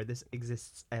been where this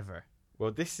exists ever?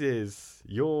 Well,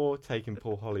 you're taking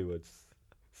Paul Hollywood's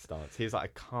stance. He's like,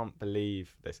 I can't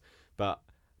believe this. But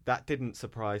that didn't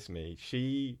surprise me.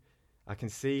 I can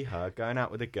see her going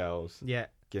out with the girls. Yeah.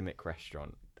 Gimmick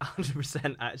restaurant.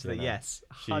 100% actually, You know, yes.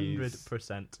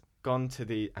 100%. Gone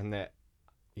to and they're,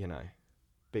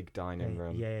 big dining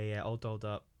room. Yeah, all dolled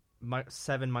up.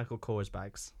 7 Michael Kors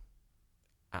bags.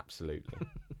 Absolutely.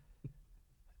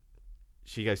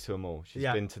 She goes to them all. She's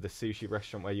been to the sushi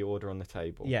restaurant where you order on the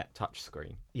table. Yeah. Touch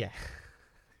screen. Yeah.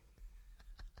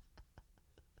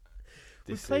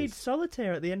 We played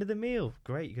solitaire at the end of the meal.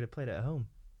 Great, you could have played it at home.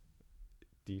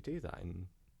 Do you do that in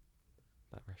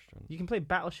that restaurant? You can play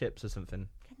Battleships or something.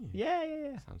 Can you?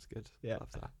 Yeah. Sounds good. Yeah.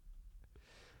 Love that.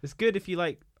 It's good if you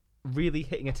like really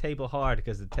hitting a table hard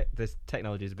because this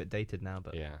technology is a bit dated now.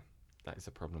 But Yeah. That is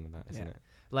a problem with that, isn't it?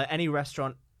 Like any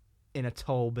restaurant in a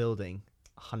tall building,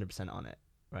 100% on it,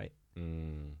 right?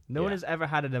 No one has ever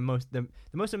had the most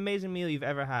amazing meal you've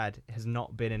ever had has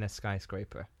not been in a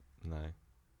skyscraper. No.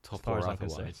 Top far or as I'm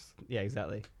concerned. otherwise. Yeah,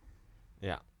 exactly.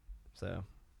 Yeah. So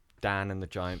Dan and the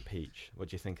Giant Peach. What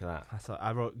do you think of that?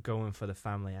 I wrote going for the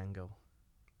family angle.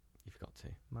 You've got to.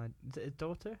 Is it a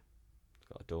daughter?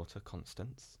 Got a daughter,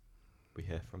 Constance. We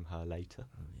hear from her later,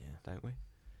 Yeah. don't we?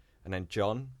 And then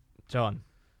John.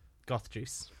 Goth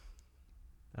juice.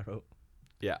 I wrote.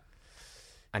 Yeah.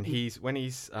 And he's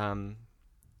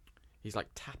like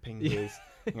tapping his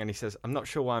thing and he says, I'm not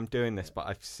sure why I'm doing this, but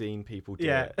I've seen people do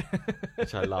it.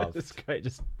 Which I love. It's great,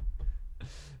 just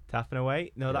tapping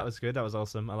away. No, that was good. That was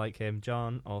awesome. I like him.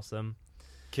 John, awesome.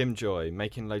 Kim Joy,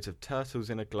 making loads of turtles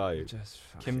in a globe.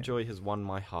 Kim Joy has won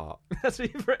my heart. That's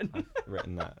what you've written. I've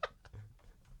written that.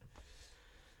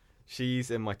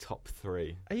 She's in my top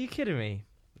 3. Are you kidding me?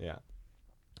 Yeah.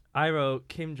 I wrote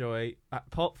Kim Joy.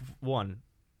 Paul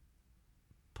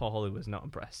Hollywood's not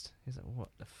impressed. He's like, what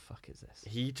the fuck is this?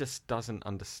 He just doesn't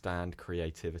understand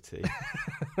creativity.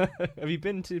 Have you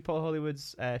been to Paul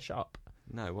Hollywood's shop?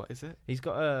 No, what is it? He's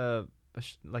got a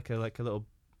little,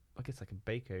 I guess like a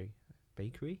bakery,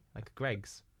 like a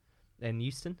Greg's in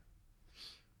Euston.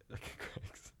 Like a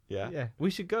Greg's. Yeah. Yeah. We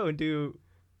should go and do.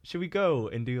 Should we go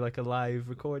and do like a live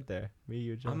record there? Me,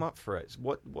 you, John. I'm up for it.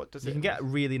 What does you it? can get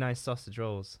really nice sausage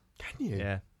rolls. Can you?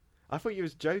 Yeah. I thought you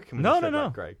was joking when No, you no, said no.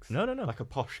 like Greg's. No. Like a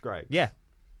posh Greg's. Yeah.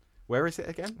 Where is it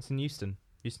again? It's in Euston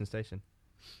Station.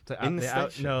 So In the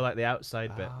station? No, like the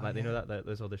outside bit. Oh, Like they know yeah. that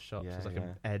there's all the shops. Yeah, It's like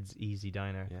yeah. a Ed's Easy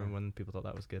Diner Yeah. from when people thought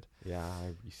that was good. Yeah,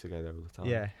 I used to go there all the time.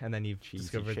 Yeah, and then you've Cheesy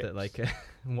discovered that chips. like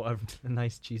what a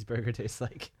nice cheeseburger tastes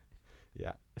like.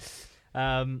 Yeah.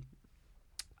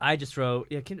 I just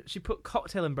wrote, she put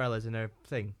cocktail umbrellas in her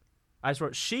thing. I just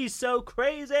wrote, she's so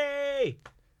crazy.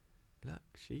 Look,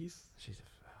 she's. She's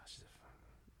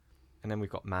And then we've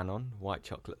got Manon, white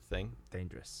chocolate thing.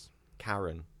 dangerous.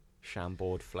 Karen,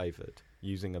 Chambord flavoured,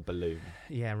 using a balloon.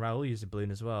 Yeah, and Raoul used a balloon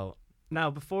as well.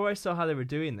 Now, before I saw how they were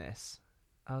doing this,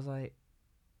 I was like,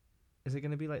 is it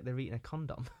going to be like they're eating a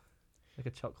condom? Like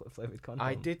a chocolate flavoured condom?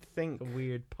 I did think. A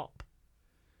weird pop.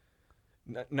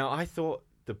 No, I thought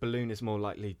the balloon is more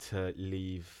likely to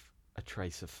leave a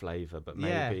trace of flavour, but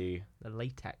Yeah. maybe. The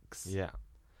latex. Yeah.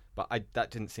 But that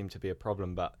didn't seem to be a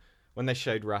problem. But when they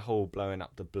showed Rahul blowing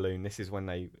up the balloon, this is when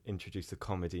they introduced the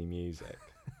comedy music.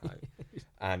 Right?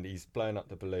 And he's blowing up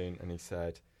the balloon, and he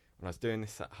said, when I was doing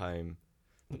this at home,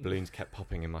 the balloons kept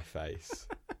popping in my face.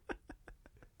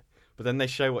 But then they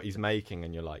show what he's making,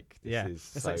 and you're like, this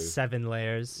is It's so... like 7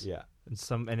 layers. Yeah.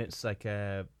 And it's like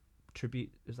a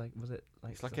tribute. It's like, was it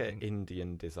like It's like something? an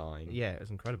Indian design. Yeah, it was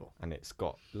incredible. And it's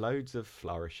got loads of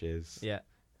flourishes. Yeah.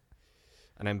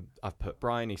 And then I've put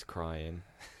Brian, he's crying.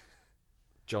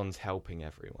 John's helping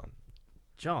everyone.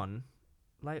 John,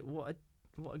 like what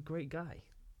a great guy.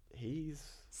 He's...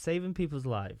 Saving people's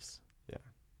lives. Yeah.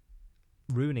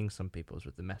 Ruining some people's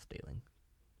with the meth dealing,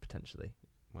 potentially.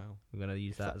 Well, I'm going to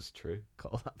use if that that's true.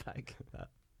 call that back. That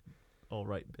all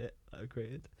right bit that I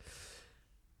created.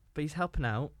 But he's helping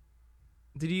out.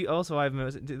 Did you also,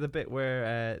 was it the bit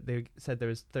where they said there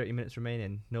was 30 minutes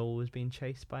remaining, Noel was being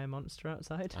chased by a monster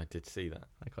outside? I did see that.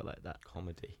 I quite like that.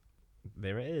 Comedy.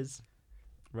 There it is.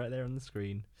 Right there on the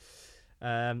screen.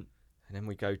 And then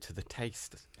we go to the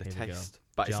taste. The Here we go. taste.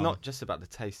 But it's John. not just about the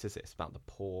taste, is it? It's about the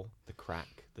pour, the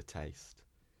crack, the taste.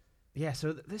 Yeah,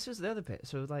 so this was the other bit.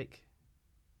 So, like,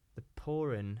 the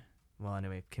pouring... Well,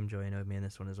 anyway, Kim Joy annoyed me in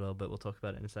this one as well, but we'll talk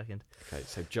about it in a second. Okay,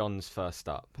 so John's first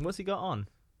up. What's he got on?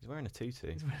 He's wearing a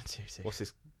tutu. He's wearing a tutu. What's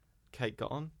his cake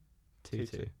got on?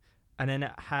 Tutu. And then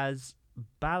it has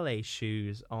ballet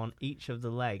shoes on each of the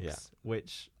legs, Yeah.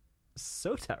 which is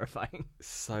so terrifying.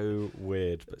 So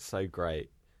weird, but so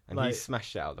great. And Like- he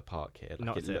smashed it out of the park here. Like,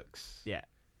 Knocked it it. looks Yeah.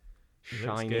 It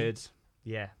shiny. looks good.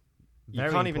 Yeah. You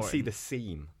Very can't even see important. the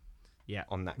seam Yeah.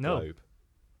 on that No. globe.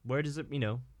 Where does it,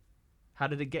 how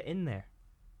did it get in there?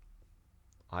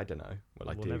 I don't know. Well,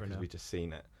 I We'll do never because know. we've just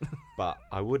seen it. But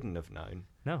I wouldn't have known.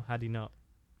 No, how do you not?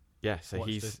 Yeah, so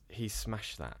Watch he's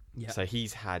smashed that. Yeah. So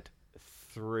he's had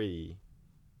 3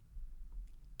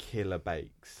 killer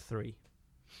bakes. 3.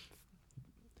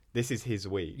 This is his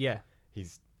week. Yeah.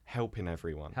 He's helping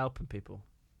everyone. Helping people.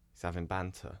 He's having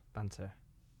banter, Banter.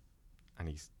 and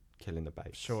he's killing the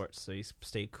bakes. Shorts, so he's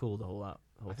stayed cool the whole I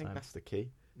think time. that's the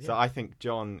key. Yeah. So I think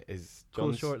cool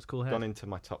John's shorts, cool hair. gone into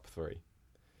my top 3.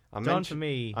 John, for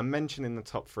me, I'm mentioning the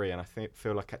top 3, and I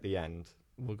feel like at the end.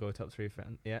 we'll go top 3 for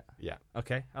Yeah. Yeah.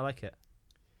 Okay, I like it.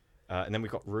 And then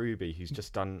we've got Ruby, who's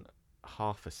just done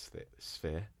half a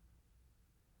sphere.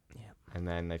 Yeah. And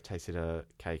then they've tasted a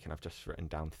cake, and I've just written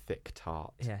down thick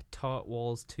tart. Yeah, tart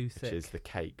walls too Which thick. is the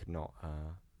cake, not...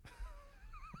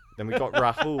 Then we got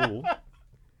Rahul.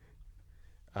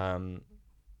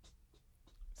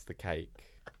 It's the cake.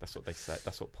 That's what they said.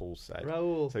 That's what Paul said.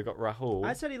 Raoul. So we got Rahul.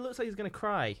 I said he looks like he's going to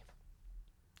cry.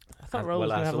 I thought And- Raoul was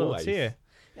well, going to as have a little always. tear.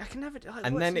 Yeah, I can never... Like,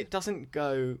 And what's then he- it doesn't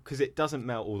go... Because it doesn't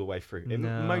melt all the way through. It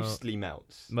No. mostly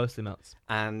melts. Mostly melts.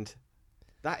 And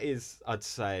that is, I'd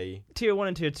say... Tier 1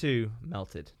 and Tier 2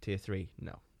 melted. Tier 3,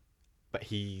 no. But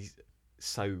he's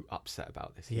so upset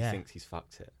about this. He Yeah. thinks he's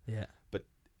fucked it. Yeah.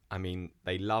 I mean,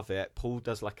 they love it. Paul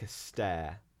does like a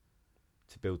stare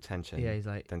to build tension. Yeah, he's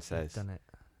like, then "You've says, done it."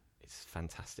 it's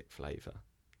fantastic flavour.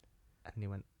 And he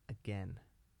went, again.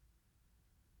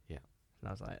 Yeah. And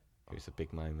I was like... It was a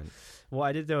big moment. What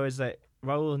I did, though, is that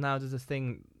Raul now does this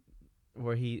thing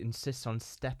where he insists on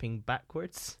stepping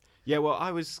backwards. Yeah, well,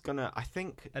 I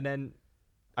think And then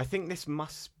this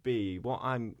must be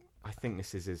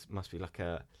must be like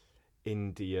a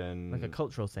Indian, like a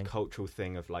cultural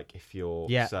thing. of like, if you're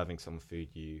serving someone food,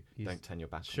 you don't turn your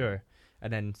back. Sure.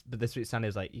 And then, but this week Sandy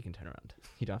was like, you can turn around.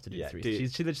 You don't have to do the three.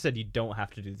 She literally said you don't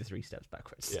have to do the 3 steps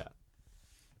backwards. Yeah.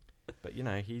 But,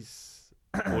 he's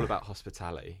all about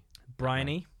hospitality.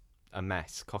 Briny. A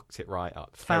mess. Cocked it right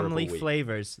up. Family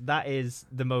flavors. That is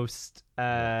the most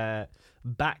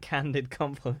backhanded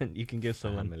compliment you can give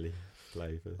someone. Family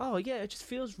flavors. Oh, yeah, it just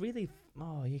feels really...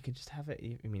 Oh, you could just have it.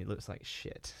 I mean, it looks like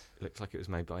shit. It looks like it was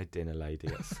made by a dinner lady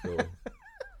at school.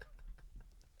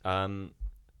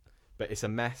 But it's a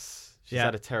mess. She's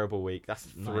had a terrible week. That's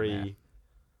 3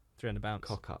 on the bounce.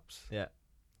 Cock-ups. Yeah.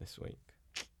 This week.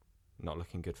 Not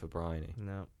looking good for Bryony.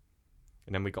 No.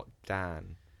 And then we got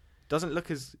Dan. Doesn't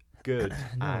look as good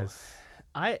as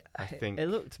I think. It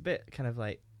looked a bit kind of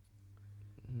like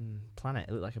planet.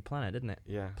 It looked like a planet, didn't it?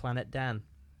 Yeah. Planet Dan.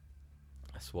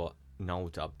 That's what Noel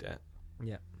dubbed it.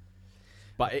 Yeah.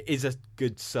 But it is a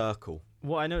good circle.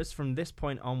 What I noticed from this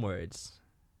point onwards,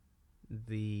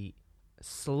 the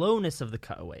slowness of the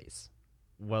cutaways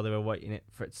while they were waiting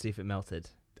for it to see if it melted.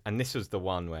 And this was the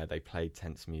one where they played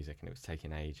tense music and it was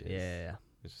taking ages. Yeah.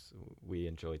 We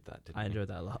enjoyed that, didn't we? I enjoyed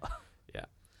that a lot. Yeah.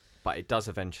 But it does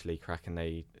eventually crack and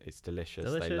it's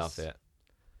delicious. They love it.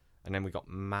 And then we got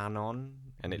Manon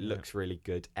and it looks really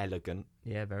good. Elegant.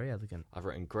 Yeah, very elegant. I've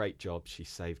written great job. She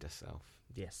saved herself.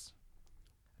 Yes.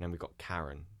 And then we got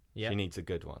Karen. Yeah. She needs a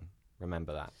good one.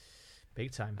 Remember that.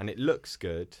 Big time. And it looks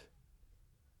good.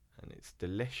 And it's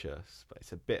delicious, but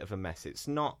it's a bit of a mess. It's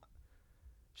not...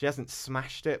 She hasn't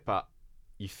smashed it, but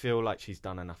you feel like she's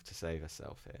done enough to save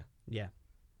herself here. Yeah.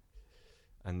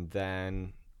 And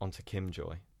then onto Kim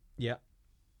Joy. Yeah.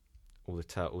 All the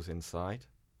turtles inside.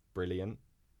 Brilliant.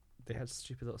 They had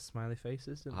stupid little smiley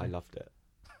faces, didn't they? I loved it.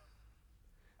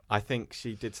 I think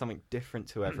she did something different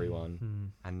to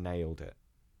everyone and nailed it.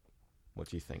 What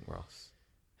do you think, Ross?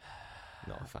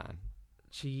 Not a fan.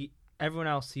 Everyone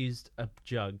else used a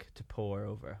jug to pour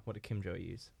over. What did Kim Joy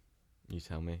use? You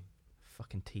tell me.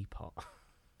 Fucking teapot.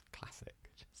 Classic.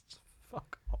 Just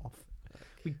fuck off.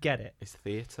 We get it. It's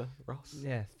theatre, Ross.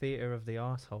 Yeah, theatre of the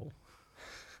arsehole.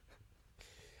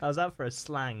 How's that for a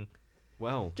slang?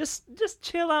 Well, just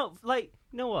chill out. Like,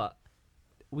 you know what?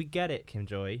 We get it, Kim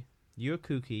Joy. You're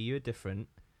kooky. You're different.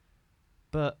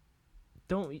 But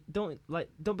don't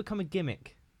become a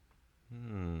gimmick.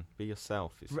 Be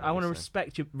yourself. I want to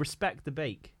respect you. Respect the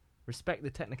bake. Respect the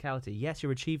technicality. Yes,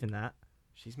 you're achieving that.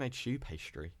 She's made shoe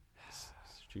pastry.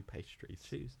 Shoe pastries.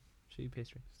 Shoe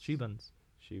pastry. Shoe buns.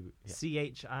 Shoe. Yeah.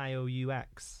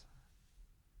 CHIOUX.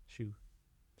 Shoe.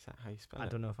 Is that how you spell it? I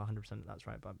don't know if 100% that's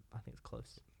right, but I think it's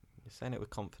close. You're saying it with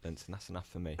confidence, and that's enough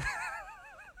for me.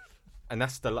 And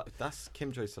that's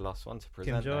Kim Joy's the last one to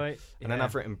present. Kim Joy. And then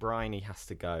I've written Bryony has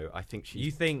to go. I think she's...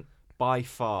 You think... by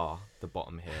far the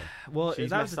bottom here. Well, she's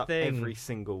that's messed the up thing. Every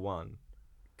single one.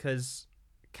 Because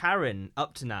Karen,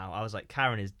 up to now, I was like,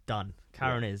 Karen is done.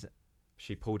 Karen is...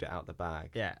 She pulled it out the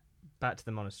bag. Yeah. Back to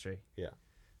the monastery. Yeah.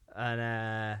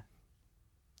 And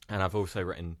I've also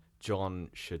written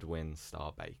John should win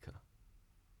Star Baker.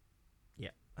 Yeah,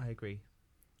 I agree.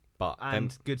 But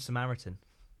Good Samaritan.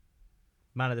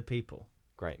 Man of the people.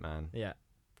 Great man. Yeah.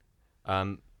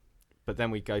 But then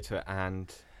we go to it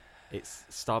and it's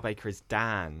Star Baker is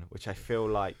Dan, which I feel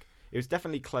like it was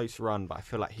definitely close run, but I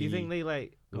feel like Do you think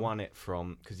they won it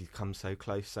from because he's come so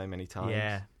close so many times.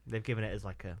 Yeah, they've given it as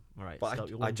like a all right. But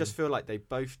I just feel like they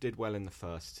both did well in the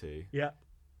first two. Yeah.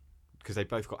 Because they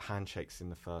both got handshakes in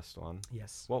the first one.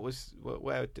 Yes.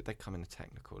 Where did they come in the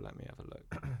technical? Let me have a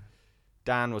look.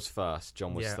 Dan was first,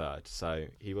 John was third, so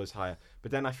he was higher.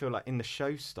 But then I feel like in the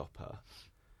showstopper,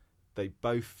 they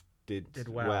both did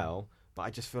well, but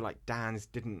I just feel like Dan's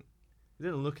didn't. It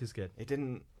didn't look as good.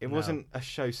 It wasn't a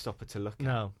showstopper to look at.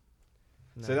 No.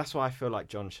 So that's why I feel like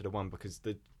John should have won, because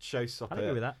the I agree with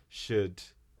showstopper that. should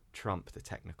trump the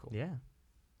technical. Yeah.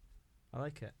 I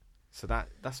like it. So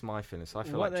that's my feeling. So I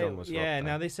feel like John was robbed Yeah, there.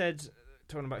 now they said,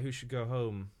 talking about who should go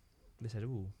home, they said,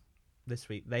 this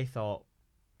week, they thought,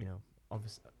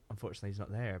 unfortunately he's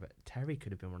not there, but Terry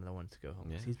could have been one of the ones to go home,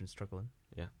 because he's been struggling.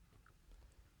 Yeah.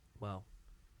 Well,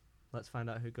 let's find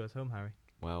out who goes home, Harry.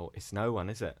 Well, it's no one,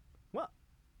 is it? What?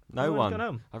 No one. Gone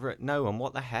home. I've written no one.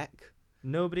 What the heck?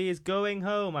 Nobody is going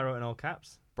home, I wrote in all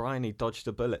caps. Bryony dodged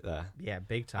a bullet there. Yeah,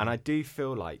 big time. And I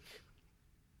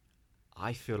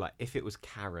feel like if it was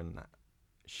Karen that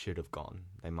should have gone,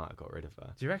 they might have got rid of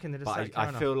her. Do you reckon they just But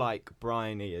I feel like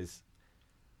Bryony is...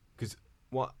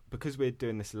 Because we're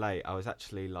doing this late, I was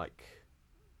actually like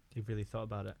You've really thought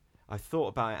about it. I thought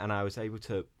about it, and I was able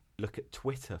to look at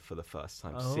Twitter for the first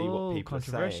time to see what people are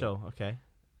saying. Controversial. Okay.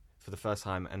 For the first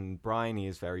time, and Bryony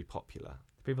is very popular.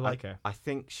 People like her. I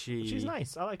think she's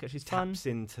nice. I like her. She's fun. Taps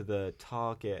into the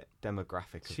target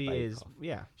demographic of She Bake is. Off.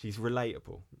 Yeah. She's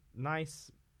relatable,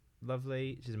 Nice,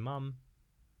 lovely. She's a mum.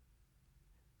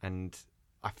 and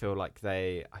I feel like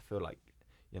they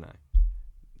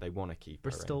want to keep her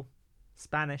Bristol,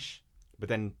 Spanish. in. But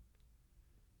then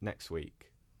next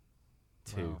week,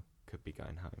 two Wow. could be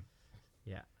going home.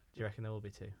 Yeah. Do you reckon there will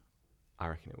be 2? I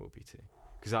reckon it will be 2,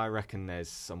 because I reckon there's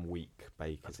some weak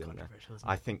bakers in there. Controversial, isn't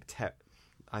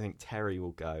I think Terry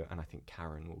will go, and I think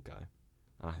Karen will go,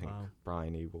 and I think Wow.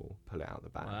 Bryony will pull it out the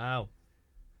bag. Wow.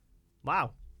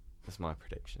 Wow. That's my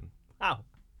prediction. Wow.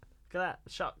 Look at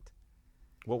that. Shocked.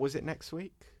 What was it next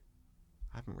week?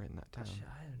 I haven't written that down. Actually,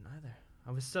 I didn't either.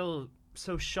 I was so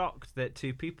shocked that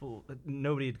 2 people, that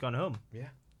nobody had gone home. Yeah.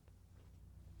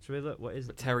 Should we look? What is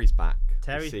But it? Terry's back.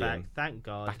 Terry's See back. him. Thank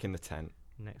God. Back in the tent.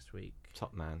 Next week.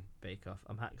 Top man. Bake Off.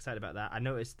 I'm excited about that. I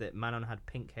noticed that Manon had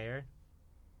pink hair.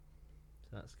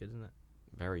 So that's good, isn't it?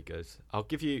 Very good. I'll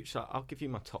give you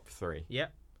my top 3.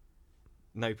 Yep.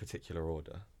 No particular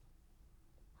order.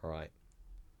 All right.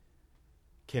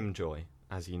 Kim Joy,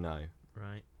 as you know.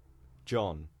 Right.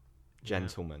 John,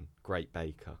 gentleman, great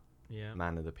baker, Yeah.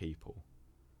 man of the people.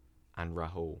 And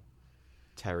Rahul.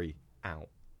 Terry, out.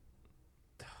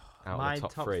 Out My of the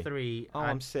top top 3. 3. Oh,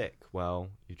 I'm sick. Well,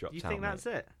 you dropped out. You think that's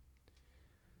it?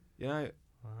 You know,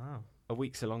 Wow. a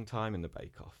week's a long time in the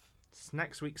Bake Off. It's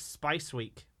next week's Spice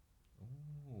Week.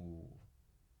 Ooh.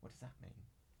 What does that mean?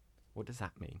 What does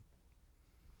that mean?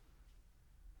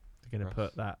 They're going to Russ.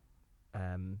 put that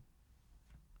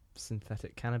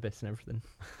synthetic cannabis and everything.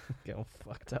 Get all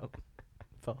fucked up.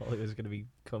 Thought it was going to be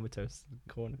comatose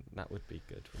corn. That would be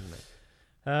good,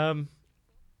 wouldn't it?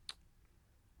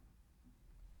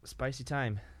 Spicy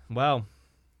time. Well,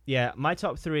 yeah, my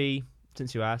top 3,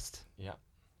 since you asked, Yeah.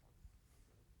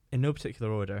 in no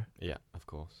particular order. Yeah, of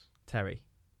course. Terry,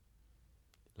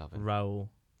 Love it.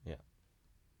 Raoul, Yeah.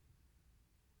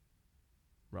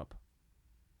 Rob,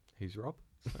 Who's Rob?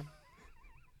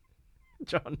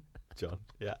 John. John.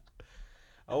 Yeah.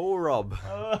 Oh, Rob.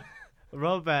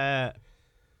 Rob, yeah,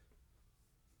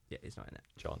 he's not in it.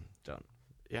 John. John.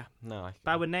 Yeah. No, I.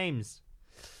 Bad with names.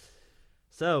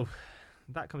 So,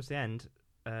 that comes to the end.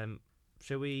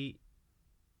 Shall we...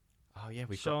 Oh yeah,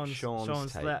 we've got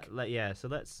Sean's take.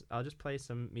 I'll just play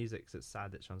some music 'cause it's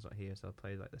sad that Sean's not here, so I'll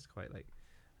play like this quite like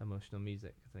emotional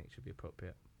music. I think it should be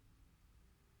appropriate.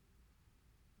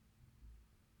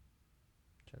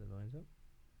 Check the volumes up.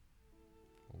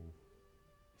 Ooh.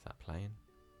 Is that playing?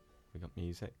 We got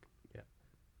music. Yeah.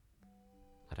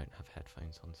 I don't have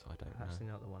headphones on, so I don't know. Actually,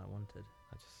 not the one I wanted.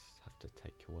 I just have to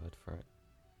take your word for it.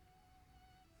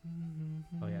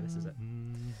 Oh yeah, this is it.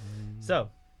 So,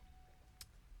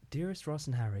 dearest Ross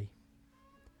and Harry,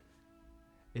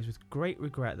 it is with great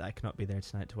regret that I cannot be there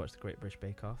tonight to watch the Great British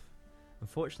Bake Off.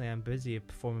 Unfortunately, I'm busy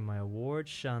performing my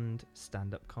award-shunned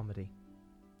stand-up comedy.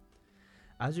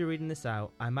 As you're reading this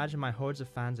out, I imagine my hordes of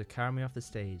fans are carrying me off the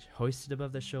stage, hoisted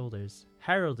above their shoulders,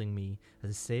 heralding me as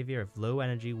a saviour of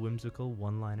low-energy, whimsical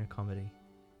one-liner comedy.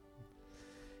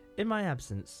 In my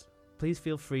absence, please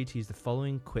feel free to use the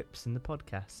following quips in the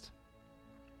podcast.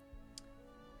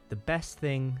 The best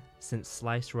thing since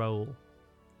sliced roll.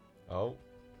 Oh.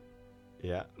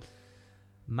 Yeah.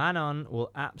 Manon will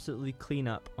absolutely clean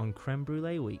up on creme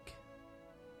brulee week.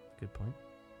 Good point.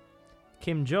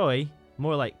 Kim Joy,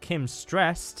 more like Kim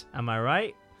stressed, am I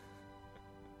right?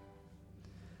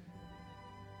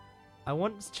 I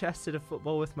once chested a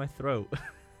football with my throat.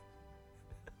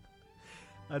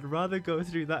 I'd rather go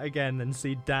through that again than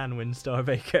see Dan win Star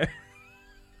Baker.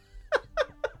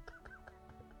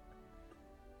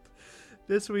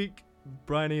 This week,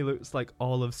 Bryony looks like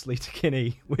all of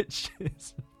Sleater-Kinney, which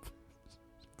is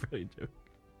a brilliant joke.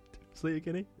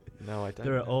 Sleater-Kinney? No, I don't.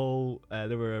 They were know. all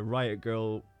they were a Riot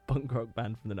Girl punk rock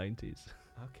band from the 90s.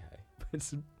 Okay.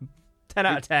 It's 10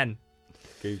 out of 10.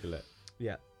 Google it.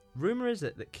 Yeah. Rumour is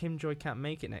it that Kim Joy can't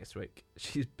make it next week.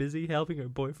 She's busy helping her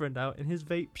boyfriend out in his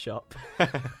vape shop.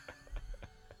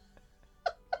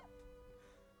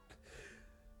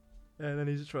 And then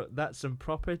he's just wrote, that's some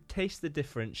proper taste the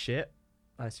different shit.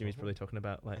 I assume he's probably talking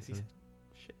about like Has he some,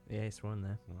 Shit. yeah, he's sworn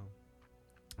there.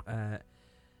 Wow.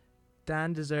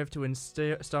 Dan deserved to win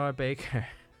Star Baker,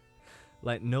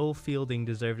 like Noel Fielding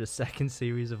deserved a second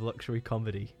series of luxury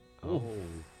comedy. Oh.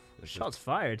 Shots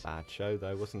fired. Bad show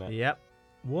though, wasn't it? Yep.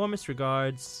 Warmest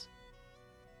regards,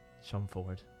 Sean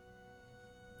Ford.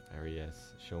 There he is,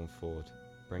 Sean Ford,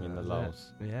 bringing the That was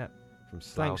lols it. Yeah. from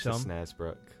Slough Thanks, to Sean.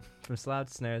 Snaresbrook. From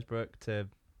Slough to Snaresbrook to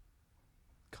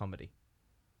comedy.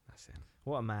 That's it.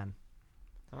 What a man.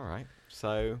 All right.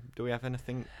 So, do we have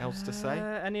anything else to say?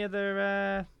 Any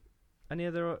other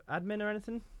admin or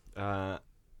anything?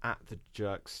 At the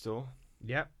Jerk Store.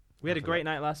 Yep. We had a great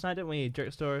night last night, didn't we?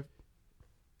 Jerk Store.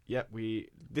 Yep.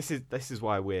 This is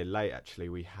why we're late. Actually,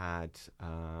 we had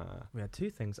 2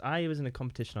 things. I was in a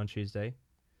competition on Tuesday.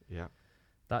 Yeah.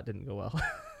 That didn't go well.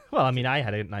 Well, I mean, I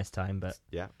had a nice time, but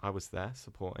yeah, I was there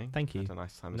supporting. Thank you. Had a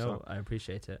nice time as well. I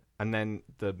appreciate it. And then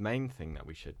the main thing that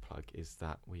we should plug is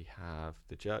that we have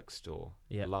the Jerk Store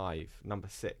live, number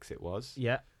 6 it was.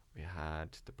 Yeah. We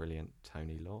had the brilliant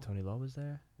Tony Law. Tony Law was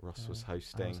there. Ross was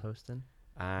hosting. I was hosting.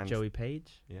 And Joey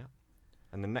Page. Yeah.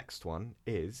 And the next one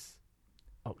is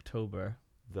October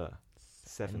the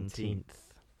 17th.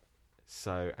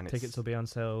 So, and tickets will be on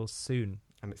sale soon.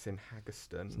 And it's in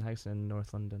Haggerston. It's in Haggerston,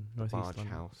 North London, North East London.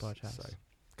 Barge House. So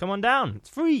come on down. It's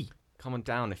free. Come on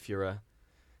down if you're a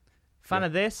fan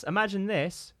of this. Imagine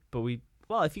this, but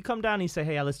if you come down and you say,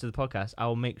 "Hey, I listened to the podcast," I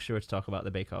will make sure to talk about the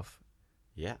Bake Off.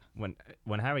 Yeah. When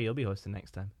Harry, you'll be hosting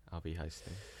next time. I'll be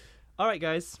hosting. All right,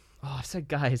 guys. Oh, I said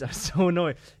guys. I'm so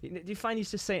annoyed. Do you find you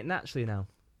just say it naturally now?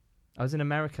 I was in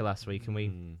America last week,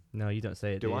 and no, you don't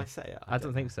say it. Do I say it? I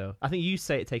don't think so. I think you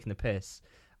say it taking the piss.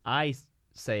 I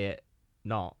say it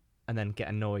not, and then get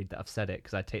annoyed that I've said it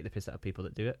because I take the piss out of people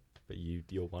that do it. But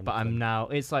you're one. But I'm now.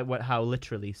 It's like how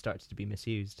literally starts to be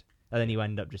misused, and then you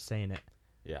end up just saying it.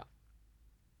 Yeah.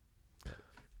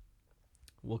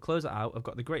 We'll close it out. I've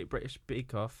got the Great British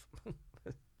Bake Off.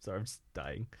 Sorry, I'm just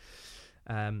dying.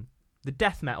 The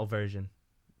death metal version.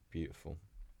 Beautiful.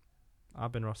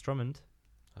 I've been Ross Drummond.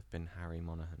 I've been Harry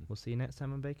Monaghan. We'll see you next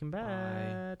time on Bacon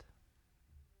Bad. Bye.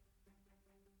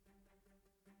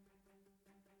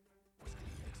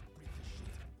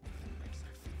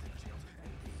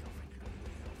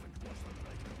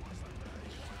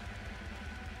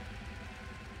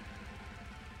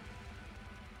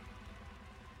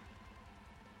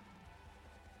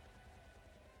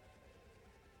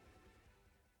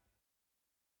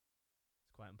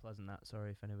 Quite unpleasant that.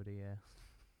 Sorry if anybody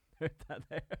heard that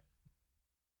there.